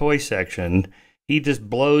to the toy section, he just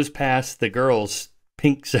blows past the girls'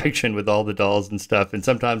 pink section with all the dolls and stuff. And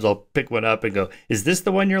sometimes I'll pick one up and go, "Is this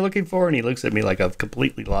the one you're looking for?" And he looks at me like I've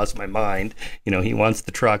completely lost my mind. You know, he wants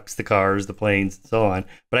the trucks, the cars, the planes, and so on.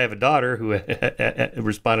 But I have a daughter who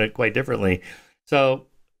responded quite differently. So,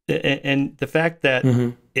 and the fact that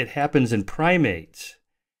it happens in primates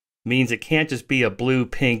means it can't just be a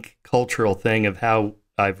blue-pink cultural thing of how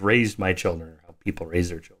I've raised my children, or how people raise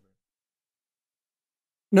their children.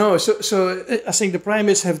 No, so I think the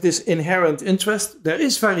primates have this inherent interest. There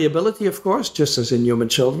is variability, of course, just as in human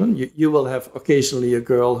children. You will have occasionally a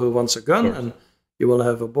girl who wants a gun, and you will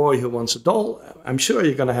have a boy who wants a doll. I'm sure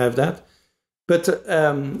you're going to have that. But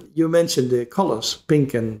you mentioned the colors,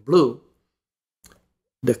 pink and blue.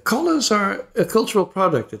 The colors are a cultural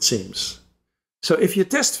product, it seems. So if you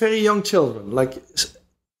test very young children, like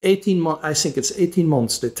 18 months, I think it's 18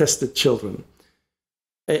 months, they tested children.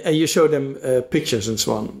 And you show them pictures and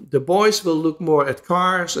so on. The boys will look more at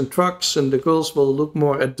cars and trucks, and the girls will look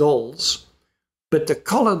more at dolls. But the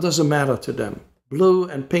color doesn't matter to them. Blue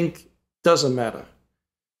and pink doesn't matter.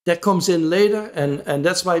 That comes in later, and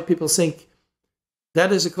that's why people think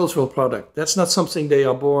that is a cultural product. That's not something they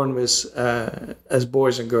are born with as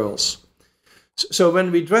boys and girls. So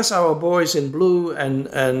when we dress our boys in blue and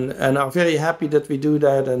are very happy that we do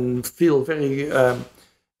that and feel very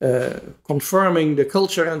confirming the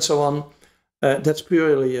culture and so on, that's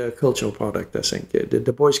purely a cultural product, I think.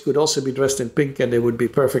 The boys could also be dressed in pink and they would be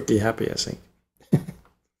perfectly happy, I think.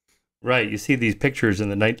 Right. You see these pictures in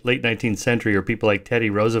the late 19th century, or people like Teddy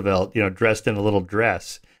Roosevelt, you know, dressed in a little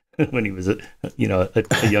dress when he was, a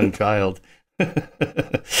young child.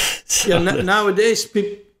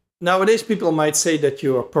 Nowadays people might say that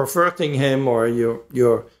you are perverting him or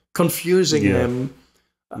you're confusing him.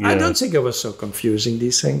 Yeah. I don't think it was so confusing,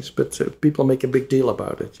 these things, but people make a big deal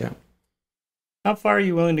about it, yeah. How far are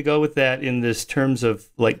you willing to go with that in this terms of,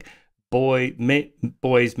 like,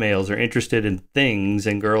 males are interested in things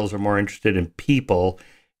and girls are more interested in people,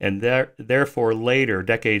 and therefore later,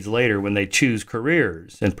 decades later, when they choose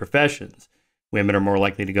careers and professions, women are more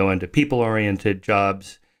likely to go into people-oriented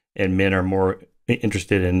jobs and men are more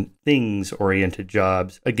interested in things-oriented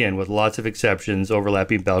jobs, again, with lots of exceptions,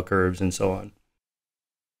 overlapping bell curves, and so on.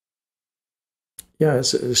 Yeah,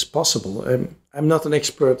 it's possible. I'm not an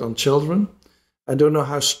expert on children. I don't know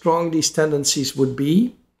how strong these tendencies would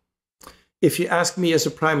be. If you ask me as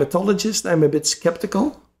a primatologist, I'm a bit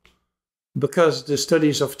skeptical, because the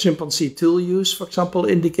studies of chimpanzee tool use, for example,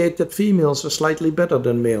 indicate that females are slightly better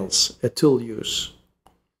than males at tool use.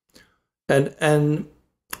 And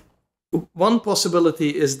one possibility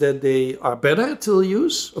is that they are better at tool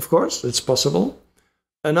use, of course, it's possible.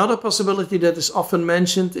 Another possibility that is often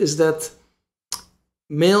mentioned is that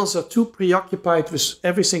males are too preoccupied with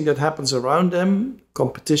everything that happens around them,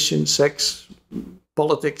 competition, sex,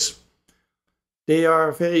 politics. They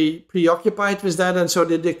are very preoccupied with that, and so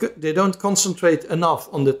they don't concentrate enough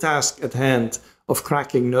on the task at hand of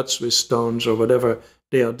cracking nuts with stones or whatever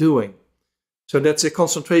they are doing. So that's a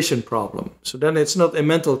concentration problem. So then it's not a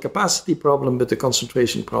mental capacity problem, but a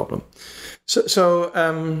concentration problem.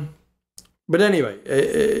 But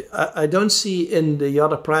anyway, I don't see in the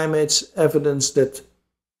other primates evidence that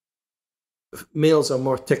males are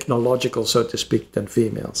more technological, so to speak, than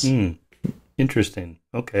females. Interesting.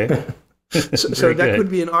 Okay. so that could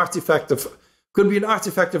be an artifact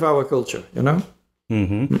of our culture, you know.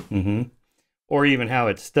 Or even how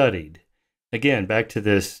it's studied. Again, back to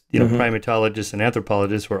this, primatologists and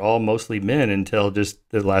anthropologists were all mostly men until just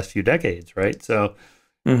the last few decades, right? So,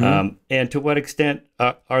 and to what extent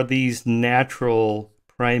are these natural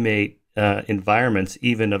primate environments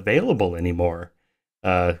even available anymore?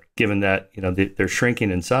 Given that they're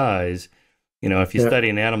shrinking in size, if you study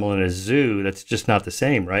an animal in a zoo, that's just not the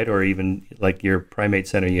same, right? Or even like your primate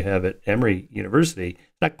center you have at Emory University,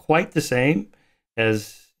 not quite the same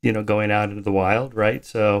as going out into the wild, right?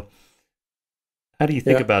 So, how do you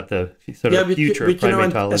think about the sort of future of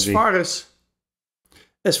primatology?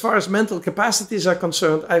 As far as mental capacities are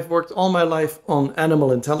concerned, I've worked all my life on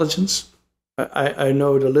animal intelligence. I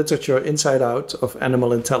know the literature inside out of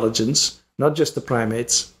animal intelligence, not just the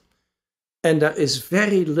primates. and there is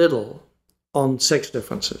very little on sex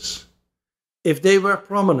differences. If they were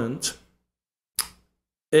prominent,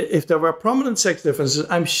 if there were prominent sex differences,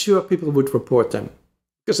 I'm sure people would report them,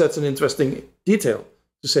 because that's an interesting detail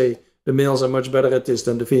to say the males are much better at this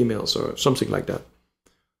than the females or something like that.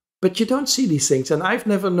 But you don't see these things, and I've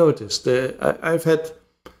never noticed. I've had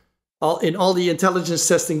in all the intelligence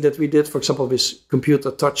testing that we did, for example, with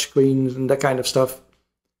computer touch screens and that kind of stuff.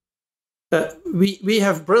 We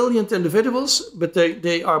have brilliant individuals, but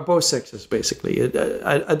they are both sexes, basically.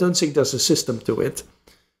 I don't think there's a system to it.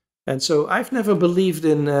 And so I've never believed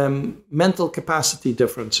in mental capacity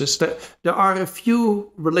differences. There are a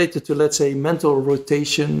few related to, let's say, mental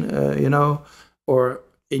rotation, or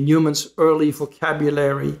in humans, early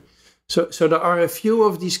vocabulary. So there are a few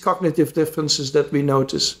of these cognitive differences that we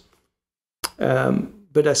notice.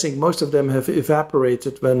 But I think most of them have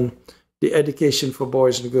evaporated when the education for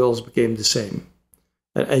boys and girls became the same,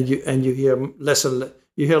 and you hear less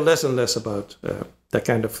and less about that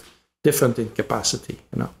kind of different in capacity,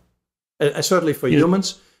 and certainly for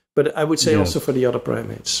humans, but I would say also for the other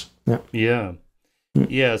primates. Yeah.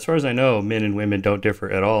 As far as I know, men and women don't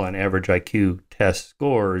differ at all on average IQ test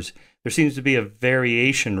scores. There seems to be a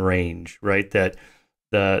variation range, right? That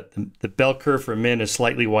the bell curve for men is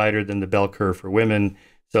slightly wider than the bell curve for women.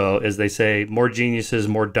 So, as they say, more geniuses,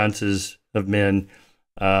 more dunces of men,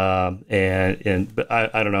 but I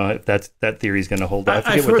don't know if that theory is going to hold up.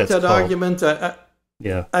 I've heard that argument.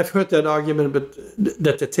 I've heard that argument, but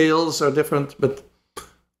that the tails are different. But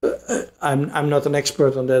I'm not an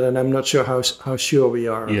expert on that, and I'm not sure how sure we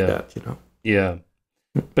are of that. Yeah.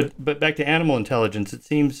 But back to animal intelligence, it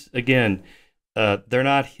seems again they're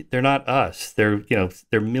not us.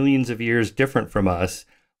 They're millions of years different from us.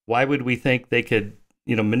 Why would we think they could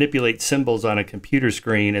manipulate symbols on a computer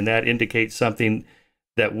screen and that indicates something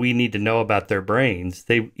that we need to know about their brains?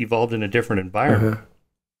 They evolved in a different environment.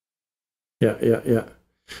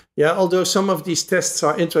 Yeah, although some of these tests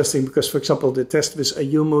are interesting because, for example, the test with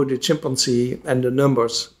Ayumu, the chimpanzee, and the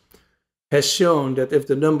numbers has shown that if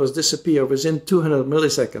the numbers disappear within 200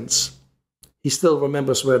 milliseconds, he still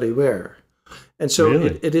remembers where they were. And so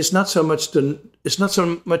really? it is not so much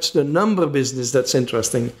the number business that's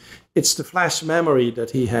interesting. It's the flash memory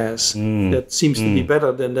that he has that seems to be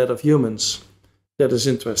better than that of humans. That is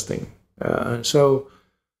interesting. I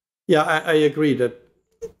agree that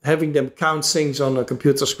having them count things on a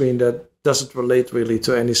computer screen that doesn't relate really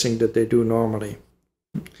to anything that they do normally.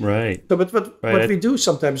 Right. So, but what we do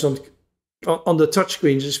sometimes on the touch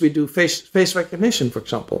screens is we do face recognition, for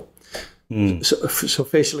example. So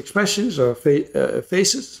facial expressions or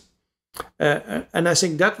faces. And I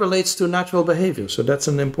think that relates to natural behavior. So that's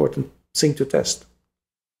an important thing to test.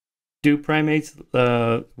 Do primates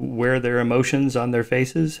wear their emotions on their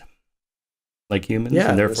faces like humans? Yeah,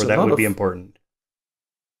 and therefore that would be important.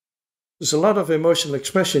 There's a lot of emotional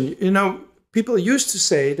expression. People used to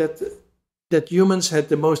say that humans had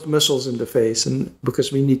the most muscles in the face, and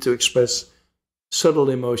because we need to express subtle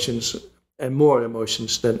emotions and more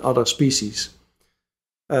emotions than other species.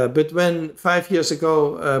 But when 5 years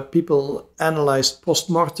ago people analyzed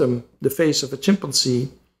post-mortem the face of a chimpanzee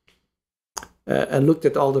and looked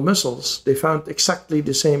at all the muscles, they found exactly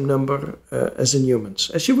the same number as in humans.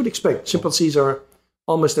 As you would expect, chimpanzees are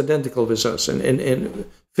almost identical with us in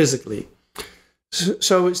physically.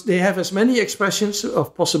 So they have as many expressions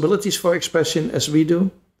of possibilities for expression as we do.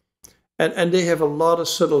 And they have a lot of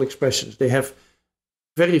subtle expressions. They have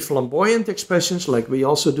very flamboyant expressions like we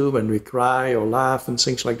also do when we cry or laugh and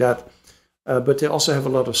things like that. But they also have a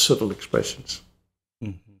lot of subtle expressions.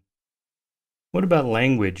 Mm-hmm. What about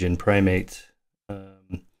language in primates?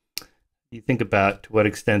 You think about to what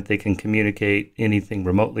extent they can communicate anything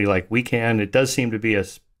remotely like we can. It does seem to be a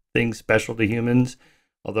thing special to humans,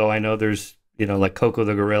 although I know there's, like Coco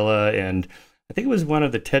the gorilla, and I think it was one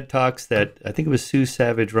of the TED Talks that I think it was Sue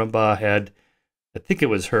Savage Rumbaugh had. I think it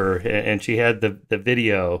was her, and she had the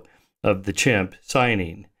video of the chimp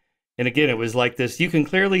signing. And again, it was like this, you can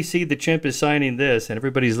clearly see the chimp is signing this, and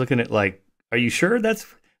everybody's looking at like, are you sure that's...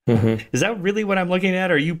 Mm-hmm. Is that really what I'm looking at?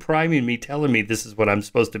 Or are you priming me, telling me this is what I'm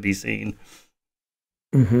supposed to be seeing?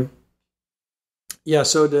 Mm-hmm. Yeah,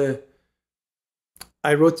 so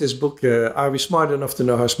I wrote this book, Are We Smart Enough to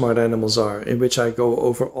Know How Smart Animals Are?, in which I go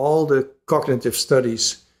over all the cognitive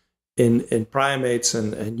studies in primates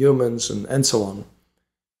and humans and so on.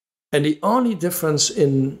 And the only difference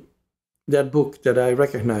in that book that I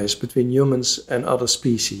recognize between humans and other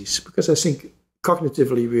species, because I think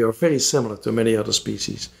cognitively we are very similar to many other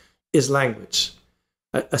species, is language.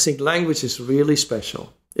 I think language is really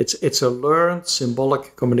special. It's a learned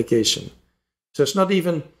symbolic communication. So it's not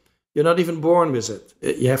even You're not even born with it.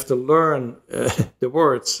 You have to learn the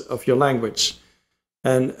words of your language,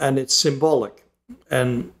 and it's symbolic.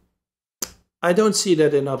 And I don't see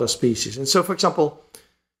that in other species. And so, for example,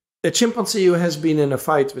 a chimpanzee who has been in a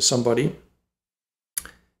fight with somebody,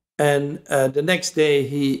 and the next day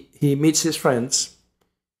he meets his friends,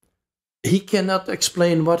 he cannot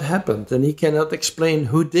explain what happened, and he cannot explain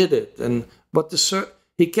who did it, and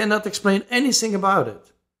he cannot explain anything about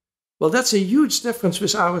it. Well, that's a huge difference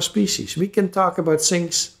with our species. We can talk about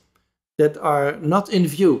things that are not in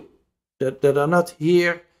view, that are not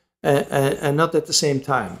here, and not at the same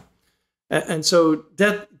time. And so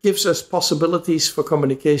that gives us possibilities for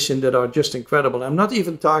communication that are just incredible. I'm not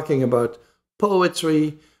even talking about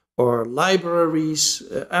poetry or libraries.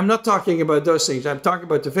 I'm not talking about those things. I'm talking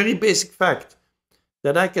about the very basic fact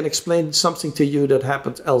that I can explain something to you that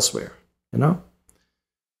happened elsewhere, you know?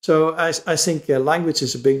 So I think language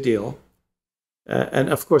is a big deal. And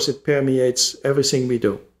of course, it permeates everything we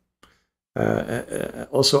do.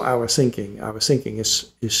 Also our thinking. Our thinking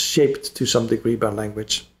is shaped to some degree by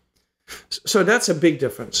language. So that's a big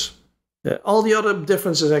difference. All the other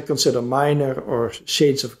differences I consider minor or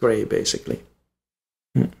shades of gray, basically.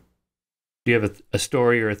 Do you have a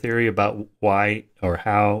story or a theory about why or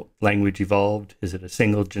how language evolved? Is it a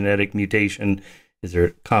single genetic mutation? Is there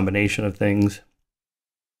a combination of things?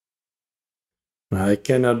 It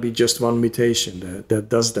cannot be just one mutation that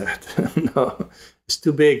does that. No, it's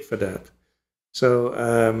too big for that. So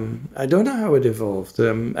I don't know how it evolved,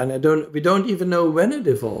 and we don't even know when it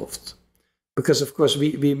evolved. Because, of course,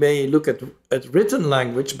 we may look at written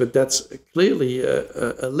language, but that's clearly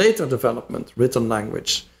a later development, written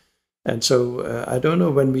language. And so I don't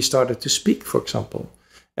know when we started to speak, for example.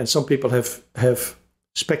 And some people have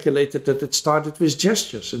speculated that it started with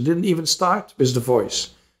gestures. It didn't even start with the voice.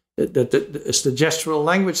 It's the gestural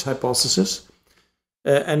language hypothesis.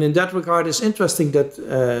 And in that regard, it's interesting that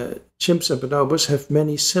chimps and bonobos have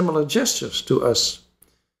many similar gestures to us.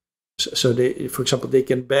 So they, for example, they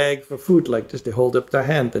can beg for food like this. They hold up their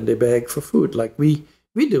hand and they beg for food like we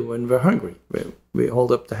do when we're hungry. We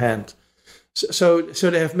hold up the hand. So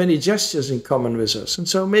they have many gestures in common with us. And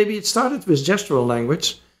so maybe it started with gestural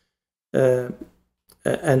language,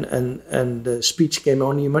 and speech came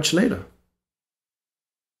only much later.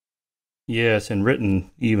 Yes, and written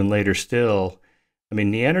even later still. I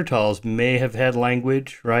mean, Neanderthals may have had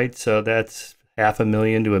language, right? So that's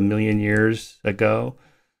 500,000 to 1 million years ago.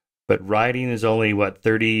 But writing is only,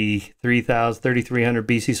 3,300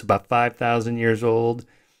 BC, so about 5,000 years old.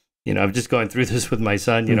 You know, I'm just going through this with my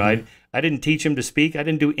son. You know, I didn't teach him to speak. I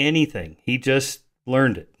didn't do anything. He just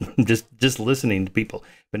learned it, just listening to people.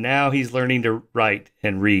 But now he's learning to write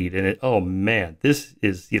and read. And oh, man, this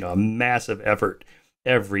is, a massive effort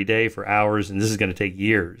every day for hours, and this is going to take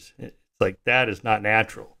years. It's like, that is not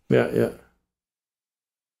natural. Yeah.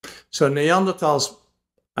 So Neanderthals,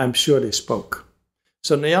 I'm sure they spoke.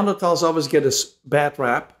 So Neanderthals always get a bad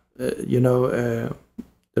rap. The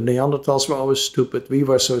Neanderthals were always stupid. We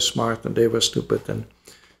were so smart and they were stupid. And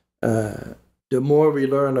the more we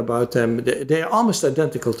learn about them, they are almost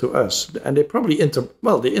identical to us. And they probably they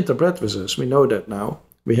interbred with us. We know that now.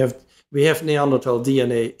 We have Neanderthal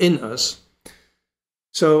DNA in us.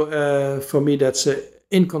 So for me, that's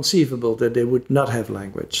inconceivable that they would not have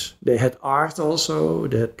language. They had art also.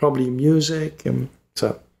 They had probably music. And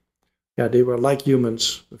so... yeah, they were like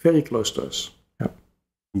humans, very close to us.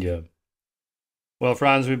 Yeah. Well,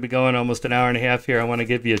 Frans, we've been going almost an hour and a half here. I want to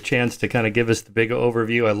give you a chance to kind of give us the big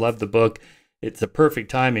overview. I love the book. It's a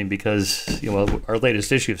perfect timing because, our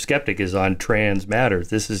latest issue of Skeptic is on trans matters.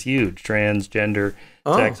 This is huge. Transgender,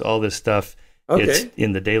 sex, all this stuff. Okay. It's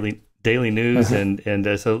in the daily news. And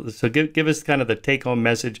so give us kind of the take-home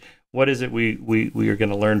message. What is it we are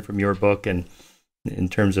going to learn from your book and in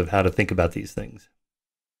terms of how to think about these things?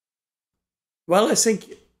 Well, I think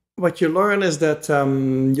what you learn is that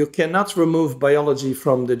you cannot remove biology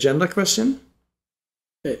from the gender question.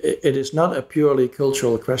 It is not a purely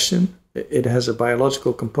cultural question. It has a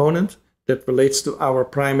biological component that relates to our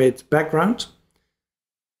primate background.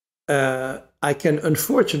 I can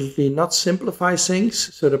unfortunately not simplify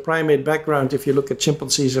things. So the primate background, if you look at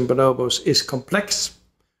chimpanzees and bonobos, is complex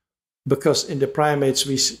because in the primates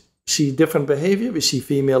we see different behavior. We see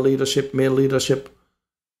female leadership, male leadership.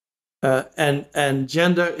 And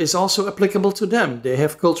gender is also applicable to them. They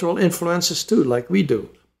have cultural influences too, like we do.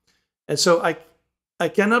 And so I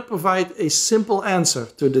cannot provide a simple answer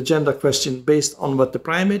to the gender question based on what the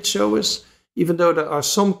primates show us, even though there are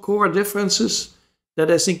some core differences that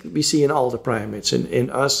I think we see in all the primates, in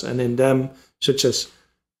us and in them, such as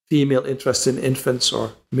female interest in infants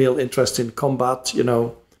or male interest in combat.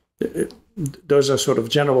 those are sort of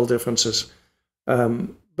general differences.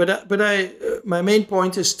 My main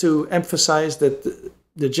point is to emphasize that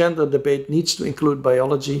the gender debate needs to include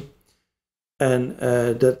biology, and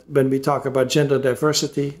that when we talk about gender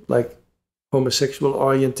diversity, like homosexual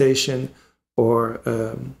orientation or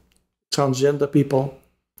transgender people,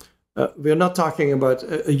 we're not talking about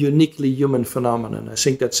a uniquely human phenomenon. I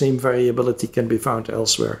think that same variability can be found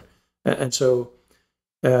elsewhere. And so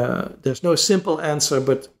there's no simple answer,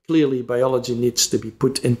 but clearly biology needs to be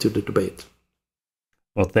put into the debate.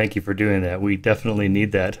 Well, thank you for doing that. We definitely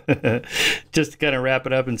need that. Just to kind of wrap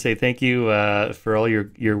it up and say thank you for all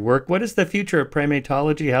your work. What is the future of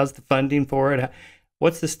primatology? How's the funding for it?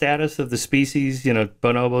 What's the status of the species,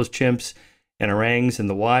 bonobos, chimps, and orangs in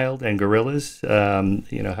the wild, and gorillas?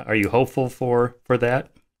 Are you hopeful for that?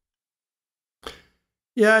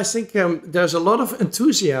 Yeah, I think there's a lot of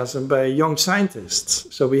enthusiasm by young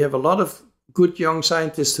scientists. So we have a lot of good young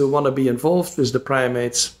scientists who want to be involved with the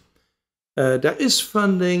primates. There is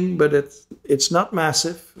funding, but it's not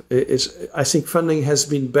massive. I think funding has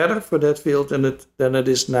been better for that field than it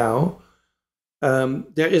is now.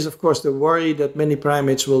 There is, of course, the worry that many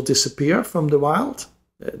primates will disappear from the wild.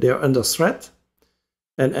 They're under threat.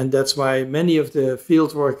 And that's why many of the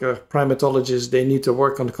field worker primatologists, they need to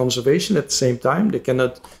work on conservation at the same time. They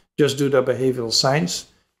cannot just do their behavioral science.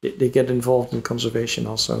 They get involved in conservation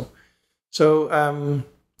also. So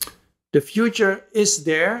the future is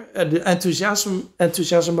there. The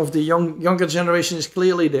enthusiasm of the younger generation is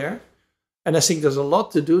clearly there. And I think there's a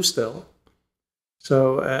lot to do still.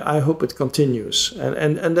 So I hope it continues.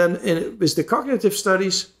 And then with the cognitive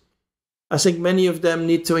studies, I think many of them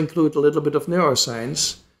need to include a little bit of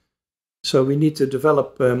neuroscience. So we need to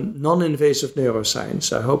develop non-invasive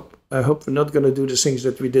neuroscience. I hope we're not going to do the things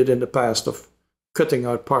that we did in the past of cutting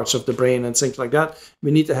out parts of the brain and things like that.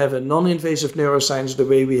 We need to have a non-invasive neuroscience the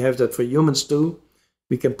way we have that for humans too.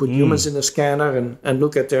 We can put humans in a scanner and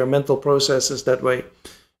look at their mental processes that way.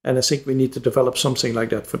 And I think we need to develop something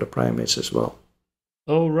like that for the primates as well.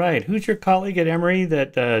 Oh, right. Who's your colleague at Emory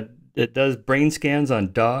that does brain scans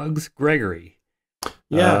on dogs? Gregory.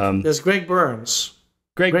 Yeah, there's Greg Burns.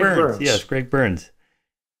 Greg Burns. Yes, Greg Burns.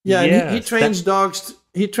 Yeah, yes, and he trains dogs.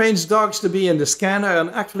 He trains dogs to be in the scanner, and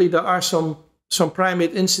actually there are some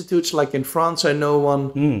primate institutes, like in France, I know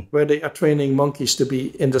one where they are training monkeys to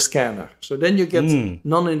be in the scanner. So then you get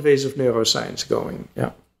non-invasive neuroscience going.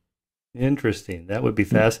 Yeah. Interesting. That would be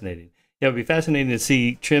fascinating. Yeah, it would be fascinating to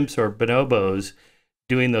see chimps or bonobos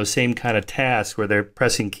doing those same kind of tasks where they're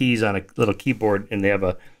pressing keys on a little keyboard and they have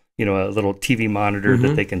a little TV monitor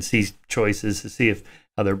that they can see choices to see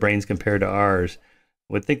how their brains compare to ours.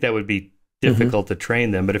 I would think that would be difficult to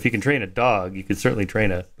train them, but if you can train a dog, you could certainly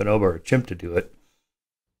train a bonobo or a chimp to do it.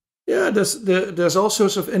 Yeah, there's all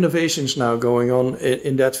sorts of innovations now going on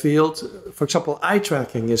in that field. For example, eye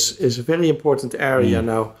tracking is a very important area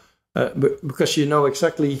now because you know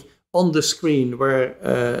exactly on the screen where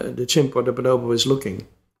the chimp or the bonobo is looking.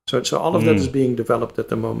 So all of that is being developed at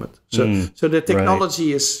the moment. So the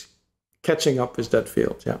technology is catching up with that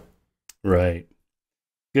field. Yeah. Right.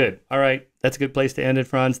 Good. All right. That's a good place to end it,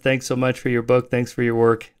 Frans. Thanks so much for your book. Thanks for your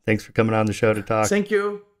work. Thanks for coming on the show to talk. Thank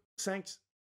you. Thanks.